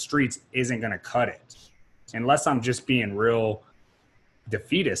organizing in the streets isn't going to cut it. Unless I'm just being real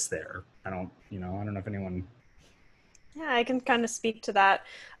defeatist there. I don't know if anyone. Yeah, I can kind of speak to that.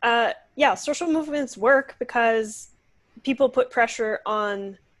 Social movements work because people put pressure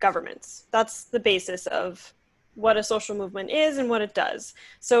on governments. That's the basis of what a social movement is and what it does.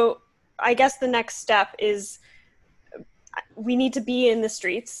 So I guess the next step is we need to be in the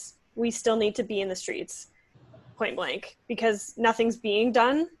streets. We still need to be in the streets, point blank, because nothing's being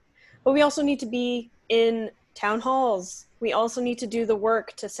done. But we also need to be in town halls. We also need to do the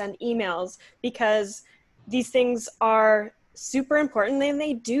work to send emails, because these things are super important and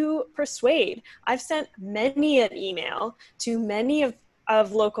they do persuade. I've sent many an email to many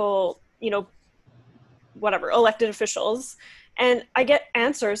of local, elected officials, and I get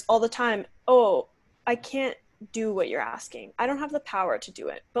answers all the time. Oh, I can't do what you're asking. I don't have the power to do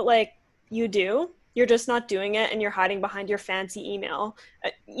it. But like, you do. You're just not doing it, and you're hiding behind your fancy email.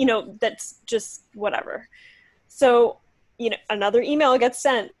 That's just whatever. So, another email gets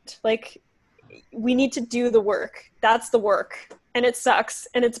sent. Like, we need to do the work. That's the work. And it sucks,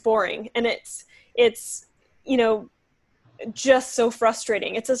 and it's boring, and it's just so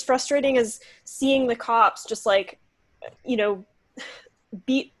frustrating. It's as frustrating as seeing the cops just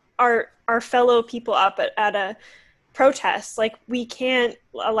beat our fellow people up at a protest. Like, we can't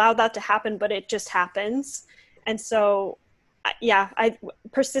allow that to happen, but it just happens. And so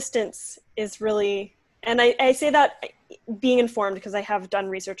persistence is really, and I say that being informed because I have done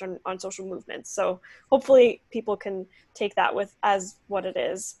research on social movements, so hopefully people can take that as what it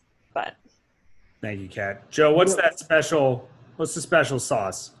is. But thank you, Kat. Joe, what's the special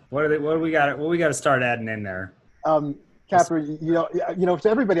sauce? What do we got to start adding in there? Catherine, to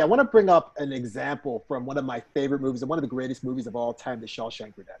everybody, I want to bring up an example from one of my favorite movies and one of the greatest movies of all time, The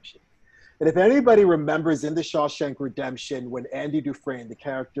Shawshank Redemption. And if anybody remembers in The Shawshank Redemption, when Andy Dufresne, the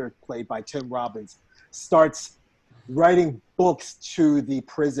character played by Tim Robbins, starts writing books to the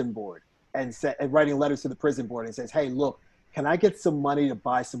prison board and writing letters to the prison board and says, hey, look, can I get some money to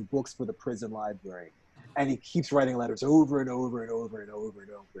buy some books for the prison library? And he keeps writing letters over and over and over and over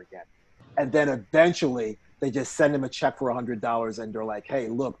and over again. And then eventually they just send him a check for $100 and they're like, hey,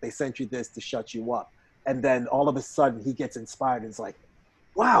 look, they sent you this to shut you up. And then all of a sudden he gets inspired and is like,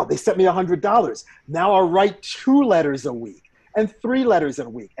 wow, they sent me $100. Now I'll write 2 letters a week and 3 letters a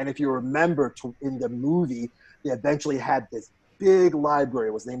week. And if you remember in the movie, they eventually had this big library.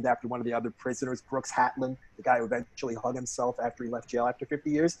 It was named after one of the other prisoners, Brooks Hatlin, the guy who eventually hung himself after he left jail after 50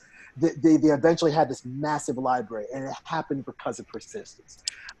 years. They eventually had this massive library, and it happened because of persistence.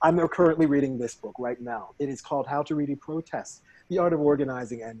 I'm currently reading this book right now. It is called How to Read a Protest, The Art of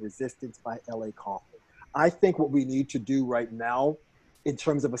Organizing and Resistance by L.A. Kaufman. I think what we need to do right now in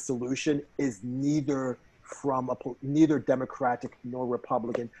terms of a solution is neither Democratic nor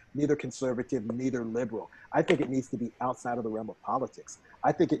Republican, neither conservative, neither liberal. I think it needs to be outside of the realm of politics.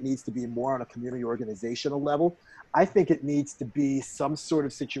 I think it needs to be more on a community organizational level. I think it needs to be some sort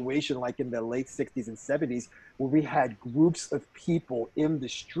of situation like in the late 60s and 70s where we had groups of people in the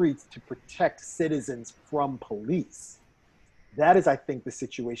streets to protect citizens from police. That is, I think, the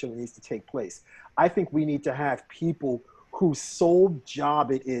situation that needs to take place. I think we need to have people whose sole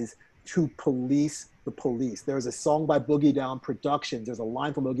job it is to police the police. There's a song by Boogie Down Productions. There's a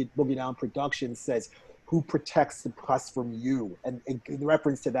line from Boogie Down Productions says, who protects us from you? And in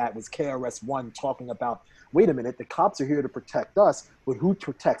reference to that was KRS-One talking about, wait a minute, the cops are here to protect us, but who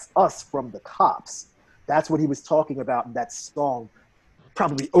protects us from the cops? That's what he was talking about in that song,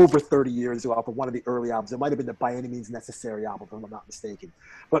 probably over 30 years ago, off of one of the early albums. It might have been the By Any Means Necessary album, if I'm not mistaken.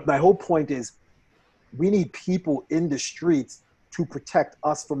 But my whole point is, we need people in the streets to protect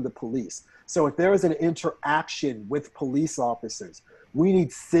us from the police. So if there is an interaction with police officers, we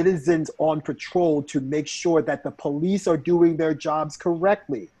need citizens on patrol to make sure that the police are doing their jobs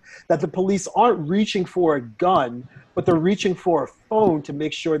correctly, that the police aren't reaching for a gun, but they're reaching for a phone to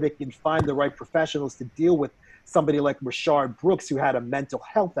make sure they can find the right professionals to deal with somebody like Rayshard Brooks, who had a mental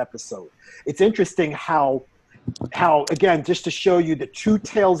health episode. It's interesting how again, just to show you the two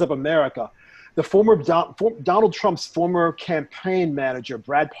tales of America, the Donald Trump's former campaign manager,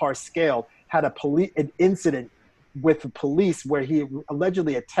 Brad Parscale, had an incident with the police where he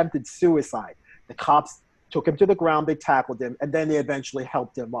allegedly attempted suicide. The cops took him to the ground, they tackled him, and then they eventually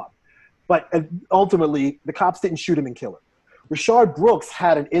helped him up. But ultimately, the cops didn't shoot him and kill him. Rayshard Brooks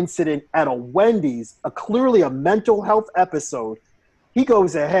had an incident at a Wendy's, clearly a mental health episode. He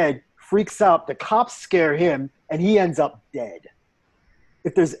goes ahead, freaks out, the cops scare him, and he ends up dead.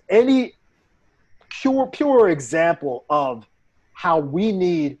 If there's any pure example of how we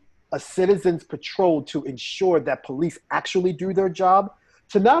need a citizens patrol to ensure that police actually do their job,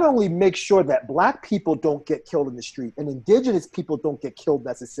 to not only make sure that Black people don't get killed in the street and Indigenous people don't get killed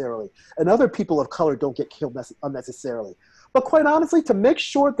necessarily, and other people of color don't get killed unnecessarily, but quite honestly, to make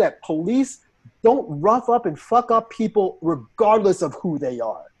sure that police don't rough up and fuck up people regardless of who they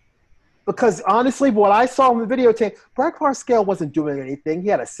are. Because honestly, what I saw in the videotape, Brad Parscale wasn't doing anything. He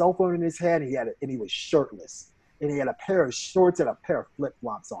had a cell phone in his hand, and he was shirtless. And he had a pair of shorts and a pair of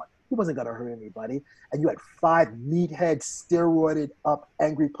flip-flops on. He wasn't going to hurt anybody. And you had 5 meathead, steroided up,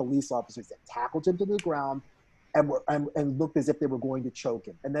 angry police officers that tackled him to the ground and looked as if they were going to choke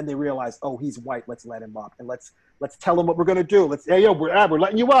him. And then they realized, oh, he's white. Let's let him up. And let's tell him what we're going to do. We're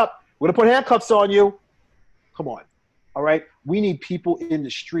letting you up. We're going to put handcuffs on you. Come on. All right? We need people in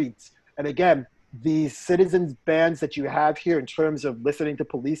the streets. And again, these citizens bands that you have here in terms of listening to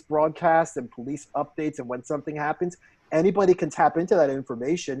police broadcasts and police updates and when something happens, anybody can tap into that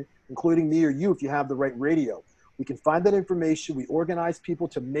information, including me or you if you have the right radio. We can find that information. We organize people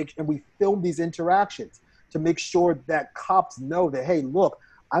and we film these interactions to make sure that cops know that, hey, look,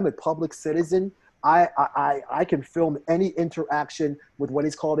 I'm a public citizen. I can film any interaction with what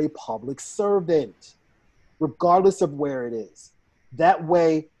is called a public servant, regardless of where it is. That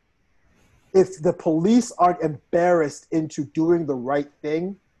way, if the police aren't embarrassed into doing the right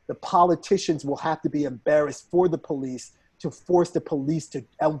thing, the politicians will have to be embarrassed for the police to force the police to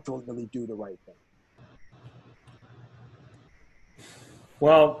ultimately do the right thing.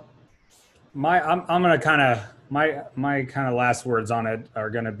 Well, my kind of last words on it are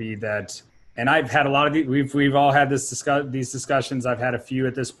going to be that, and I've had a lot of we've all had these discussions. I've had a few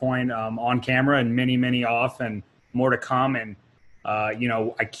at this point on camera and many off, and more to come. And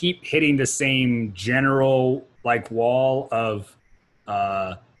I keep hitting the same general like wall of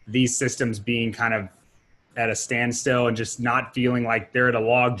these systems being kind of at a standstill and just not feeling like they're at a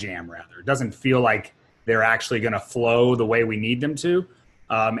log jam. Rather, it doesn't feel like they're actually going to flow the way we need them to.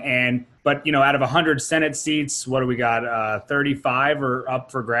 But out of 100 Senate seats, what do we got? 35 are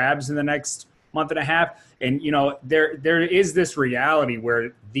up for grabs in the next month and a half. And there is this reality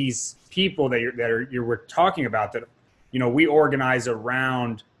where these people that we're talking about, that we organize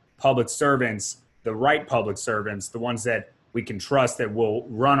around public servants, the right public servants, the ones that we can trust, that will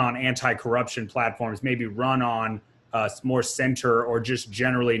run on anti-corruption platforms, maybe run on more center or just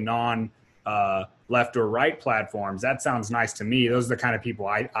generally left or right platforms. That sounds nice to me. Those are the kind of people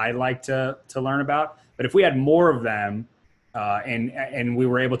I like to learn about. But if we had more of them, and we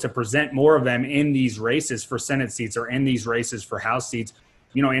were able to present more of them in these races for Senate seats or in these races for House seats,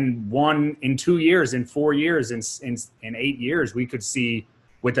 in 2 years, in 4 years, in 8 years, we could see,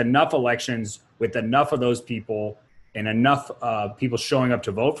 with enough elections, with enough of those people and enough people showing up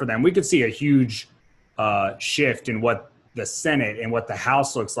to vote for them, we could see a huge shift in what the Senate and what the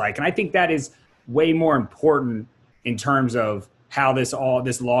House looks like. And I think that is way more important in terms of how this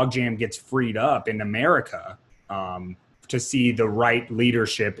logjam gets freed up in America, to see the right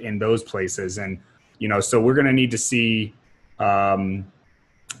leadership in those places. And, so we're going to need to see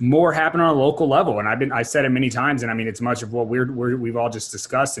more happen on a local level. And I said it many times, and I mean, it's much of what we've all just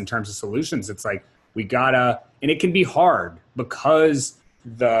discussed in terms of solutions. It's like, and it can be hard because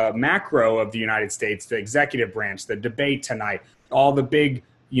the macro of the United States, the executive branch, the debate tonight, all the big,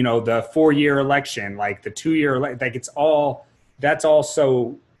 the 4-year election, like the 2-year, like that's all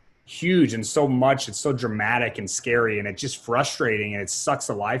so huge and so much. It's so dramatic and scary, and it's just frustrating, and it sucks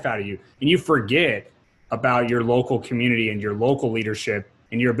the life out of you. And you forget about your local community and your local leadership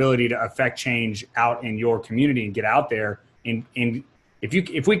and your ability to affect change out in your community and get out there. And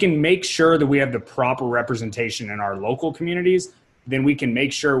if we can make sure that we have the proper representation in our local communities, then we can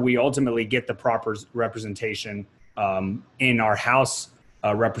make sure we ultimately get the proper representation in our House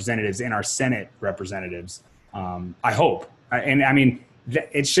representatives, in our Senate representatives. I hope. And I mean,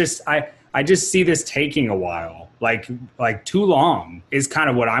 it's just, I just see this taking a while, like too long is kind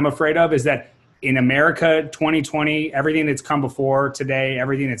of what I'm afraid of, is that in America, 2020, everything that's come before today,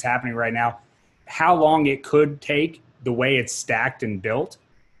 everything that's happening right now, how long it could take, the way it's stacked and built,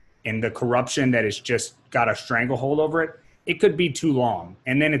 and the corruption that has just got a stranglehold over it, it could be too long.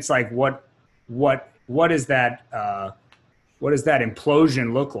 And then it's like, what is that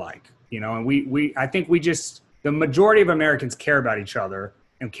implosion look like? And I think the majority of Americans care about each other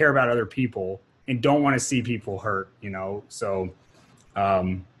and care about other people and don't want to see people hurt, So,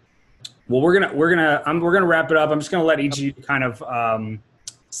 well, we're gonna wrap it up. I'm just gonna let each of you kind of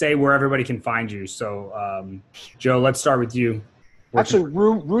say where everybody can find you. So, Joe, let's start with you. Actually,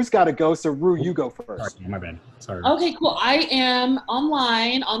 Rue's got to go, so Rue, you go first. Sorry, my bad. Sorry. Okay, cool. I am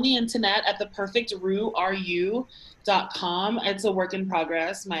online on the internet at theperfectrueru.com. It's a work in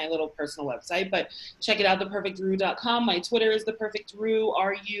progress, my little personal website, but check it out, theperfectrue.com. My Twitter is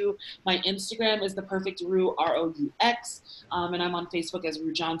theperfectrueru. My Instagram is theperfectrue, ROUX. And I'm on Facebook as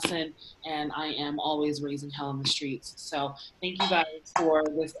Rue Johnson, and I am always raising hell in the streets. So thank you guys for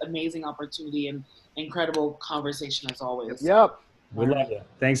this amazing opportunity and incredible conversation as always. Yep. We love you.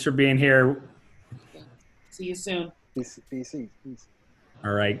 Thanks for being here. See you soon. Peace.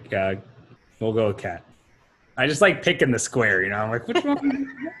 All right. We'll go with Kat. I just like picking the square, I'm like, which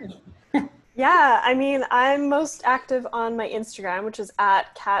one? Yeah, I mean, I'm most active on my Instagram, which is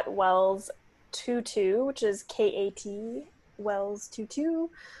at KatWells22, which is KAT Wells22.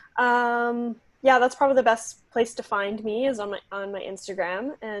 Yeah, that's probably the best place to find me, is on my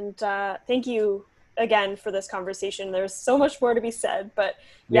Instagram. And thank you again for this conversation. There's so much more to be said, but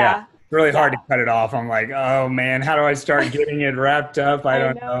yeah. It's really hard to cut it off. I'm like, oh man, how do I start getting it wrapped up? I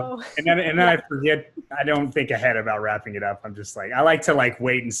don't know. And then I forget. I don't think ahead about wrapping it up. I'm just like, I like to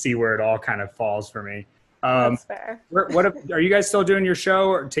wait and see where it all kind of falls for me. That's fair. Are you guys still doing your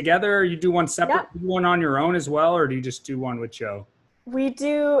show together? Or you do one separate, one on your own as well, or do you just do one with Joe? We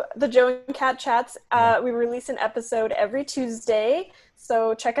do the Joe and Kat Chats. We release an episode every Tuesday.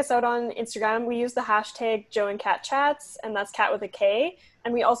 So check us out on Instagram. We use the hashtag Joe and Kat Chats, and that's Kat with a K.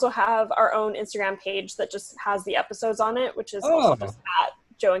 And we also have our own Instagram page that just has the episodes on it, which is also just at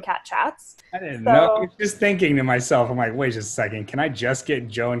Joe and Kat Chats. I didn't know. I was just thinking to myself, I'm like, wait just a second. Can I just get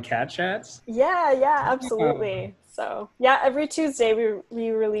Joe and Kat Chats? Yeah, absolutely. So yeah, every Tuesday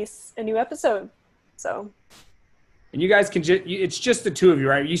we release a new episode. So. And you guys can it's just the two of you,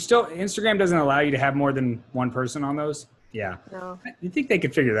 right? Instagram doesn't allow you to have more than one person on those? Yeah. No. You think they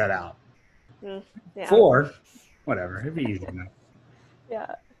could figure that out? Yeah. 4? Whatever. It'd be easy enough.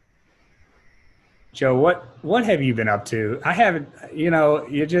 Yeah. Joe, what have you been up to? I haven't, you're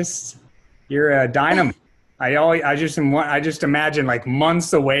a dynamo. I just imagine like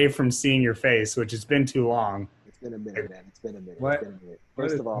months away from seeing your face, which has been too long. It's been a minute, man. It's been a minute. What? It's been a minute.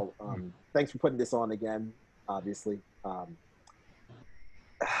 First of all, thanks for putting this on again, obviously.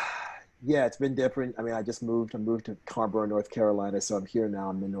 Yeah, it's been different. I mean, I moved to Carrboro, North Carolina, so I'm here now.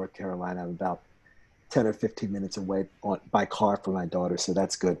 I'm in North Carolina. I'm about 10 or 15 minutes away by car from my daughter, so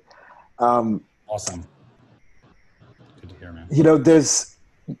that's good. Awesome. Good to hear, man.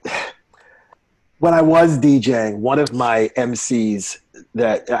 When I was DJing, one of my MCs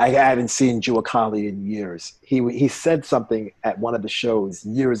that I haven't seen, Joe Akali, in years, he said something at one of the shows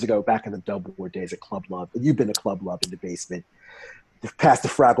years ago, back in the Double War days at Club Love. You've been to Club Love in the basement. Past the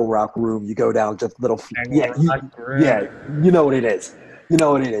Fraggle Rock room, you go down just little. You know what it is. You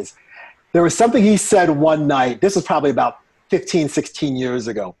know what it is. There was something he said one night. This was probably about 15, 16 years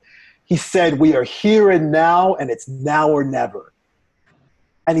ago. He said, "We are here and now, and it's now or never."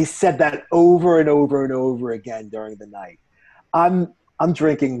 And he said that over and over and over again during the night. I'm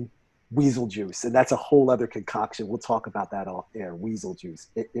drinking weasel juice, and that's a whole other concoction. We'll talk about that off air. Weasel juice.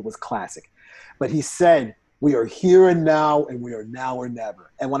 It was classic. But he said, "We are here and now, and we are now or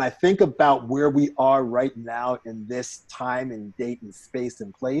never." And when I think about where we are right now in this time and date and space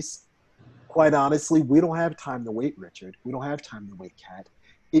and place, quite honestly, we don't have time to wait, Richard. We don't have time to wait, Kat.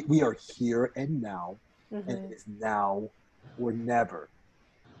 We are here and now, and it is now or never.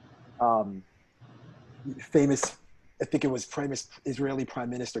 Famous, I think it was Israeli Prime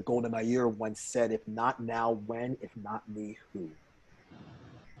Minister Golda Meir once said, "If not now, when? If not me, who?"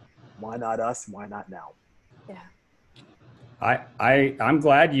 Why not us? Why not now? Yeah. I'm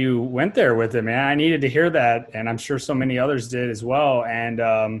glad you went there with it, man. I needed to hear that, and I'm sure so many others did as well.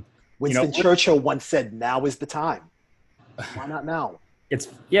 And Winston Churchill once said, "Now is the time." Why not now? We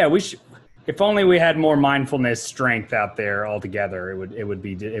should. If only we had more mindfulness strength out there altogether, it would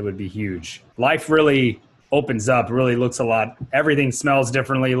be huge. Life really opens up, really looks a lot. Everything smells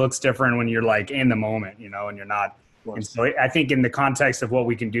differently, looks different when you're like in the moment, and you're not. And so I think in the context of what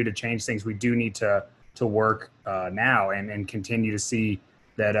we can do to change things, we do need to work now and continue to see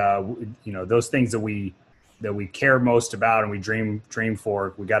that those things that we care most about and we dream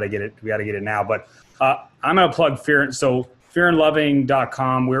for, we got to get it now. But I'm going to plug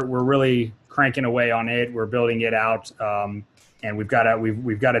fearandloving.com. We're really cranking away on it. We're building it out, and we've got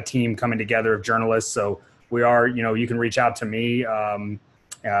a team coming together of journalists. So we are, you can reach out to me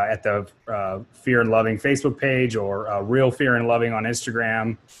at the Fear and Loving Facebook page or Real Fear and Loving on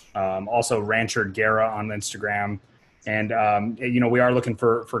Instagram. Also Rancher Guerra on Instagram, and we are looking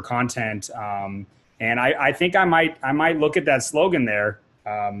for content. And I think I might look at that slogan there.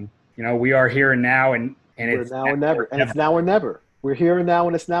 We are here and now, and it's now or never, and it's now or never. We're here and now,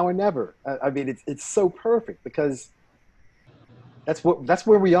 and it's now or never. I mean, it's so perfect because that's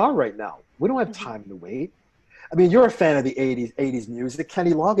where we are right now. We don't have time to wait. I mean, you're a fan of the 80s music.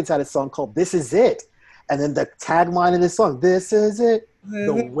 Kenny Loggins had a song called "This Is It," and then the tagline of this song, "This is it.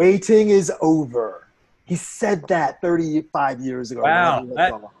 The waiting is over." He said that 35 years ago.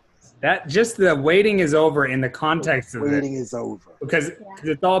 Wow. That just the waiting is over in the context of waiting is over because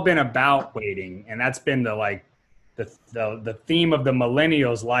it's all been about waiting, and that's been the theme of the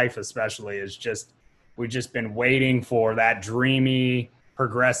millennials' life, especially, is just we've just been waiting for that dreamy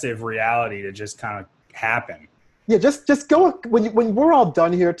progressive reality to just kind of happen. Yeah, just go when we're all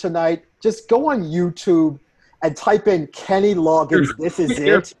done here tonight. Just go on YouTube and type in Kenny Loggins. This is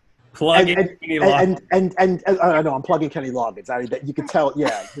it. Plugging Kenny Loggins. And I know I'm plugging Kenny Loggins. I mean, that you can tell.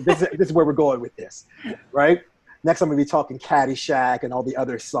 Yeah, this is where we're going with this, right? Next, I'm going to be talking Caddyshack and all the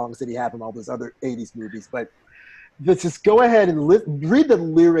other songs that he had from all those other '80s movies. But just go ahead and read the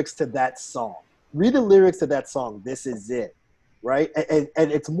lyrics to that song. Read the lyrics to that song. This is it, right? And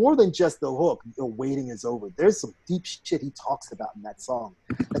it's more than just the hook. The waiting is over. There's some deep shit he talks about in that song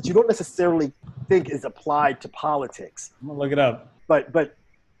that you don't necessarily think is applied to politics. I'm gonna look it up. But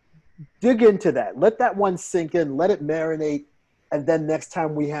dig into that. Let that one sink in. Let it marinate. And then next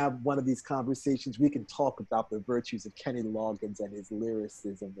time we have one of these conversations, we can talk about the virtues of Kenny Loggins and his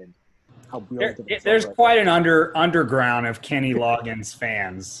lyricism and how brilliant there's quite an underground of Kenny Loggins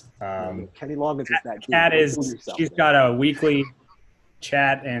fans. Kenny Loggins is that dude. Kat she's got a weekly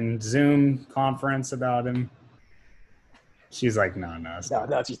chat and Zoom conference about him. She's like, no,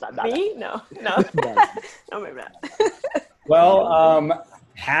 she's not. Me? No. No, maybe not. Well,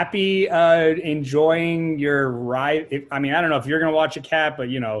 happy enjoying your ride. I mean, I don't know if you're going to watch a Cat, but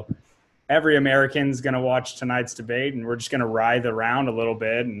every American's going to watch tonight's debate, and we're just going to ride around a little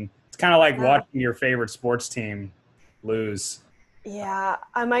bit. And it's kind of like watching your favorite sports team lose. Yeah,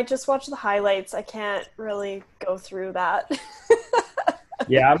 I might just watch the highlights. I can't really go through that.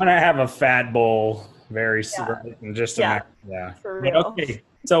 Yeah, I'm gonna have a fat bowl very Yeah. soon in just a Yeah, minute. Yeah. for But real. okay.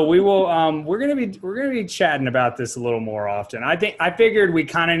 So we will we're gonna be chatting about this a little more often. I figured we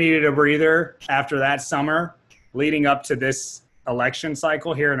kind of needed a breather after that summer leading up to this election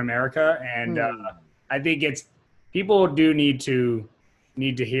cycle here in America. And I think it's people do need to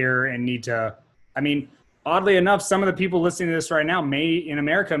hear and need to I mean, oddly enough, some of the people listening to this right now in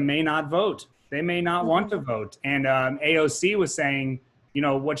America may not vote. They may not want to vote. And AOC was saying,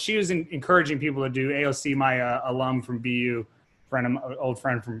 what she was encouraging people to do. AOC, my alum from BU, old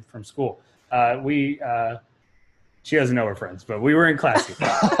friend from school. She doesn't know her friends, but we were in class.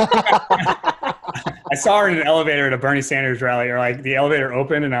 I saw her in an elevator at a Bernie Sanders rally, or like the elevator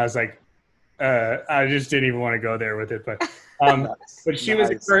opened, and I was like, I just didn't even want to go there with it. But but she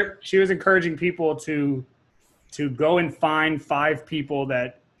was encouraging people to go and find 5 people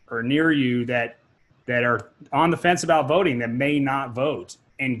that are near you that are on the fence about voting that may not vote,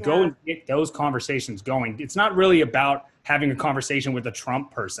 and go and get those conversations going. It's not really about having a conversation with a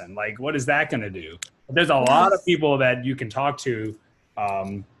Trump person. Like, what is that going to do? There's a lot of people that you can talk to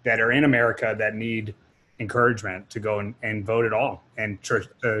that are in America that need encouragement to go and vote at all and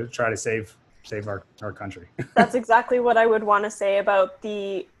try to save our country. That's exactly what I would want to say about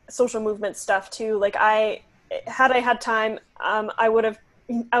the social movement stuff too. Like had I had time, I would have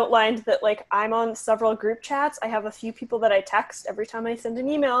outlined that like I'm on several group chats. I have a few people that I text every time I send an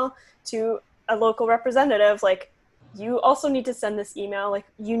email to a local representative. Like, you also need to send this email. Like,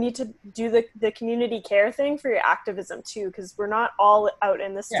 you need to do the community care thing for your activism too, because we're not all out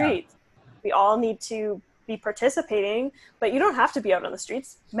in the streets. Yeah. We all need to be participating, but you don't have to be out on the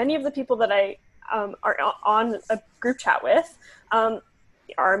streets. Many of the people that I are on a group chat with are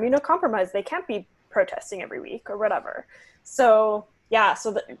immunocompromised. They can't be protesting every week or whatever. So yeah,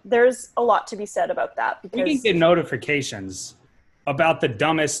 so there's a lot to be said about that. Because we can get notifications about the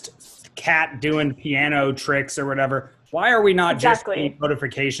dumbest cat doing piano tricks or whatever. Why are we not just getting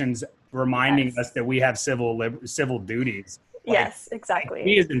notifications reminding us that we have civil duties? Like, yes, exactly.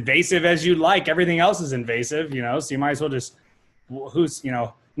 Be as invasive as you like. Everything else is invasive, so you might as well just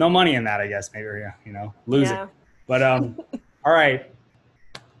no money in that, I guess, maybe, lose it. But all right.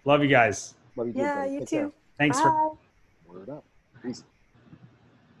 Love you guys. Love you, yeah, you too. Thanks Bye. Word up. Peace.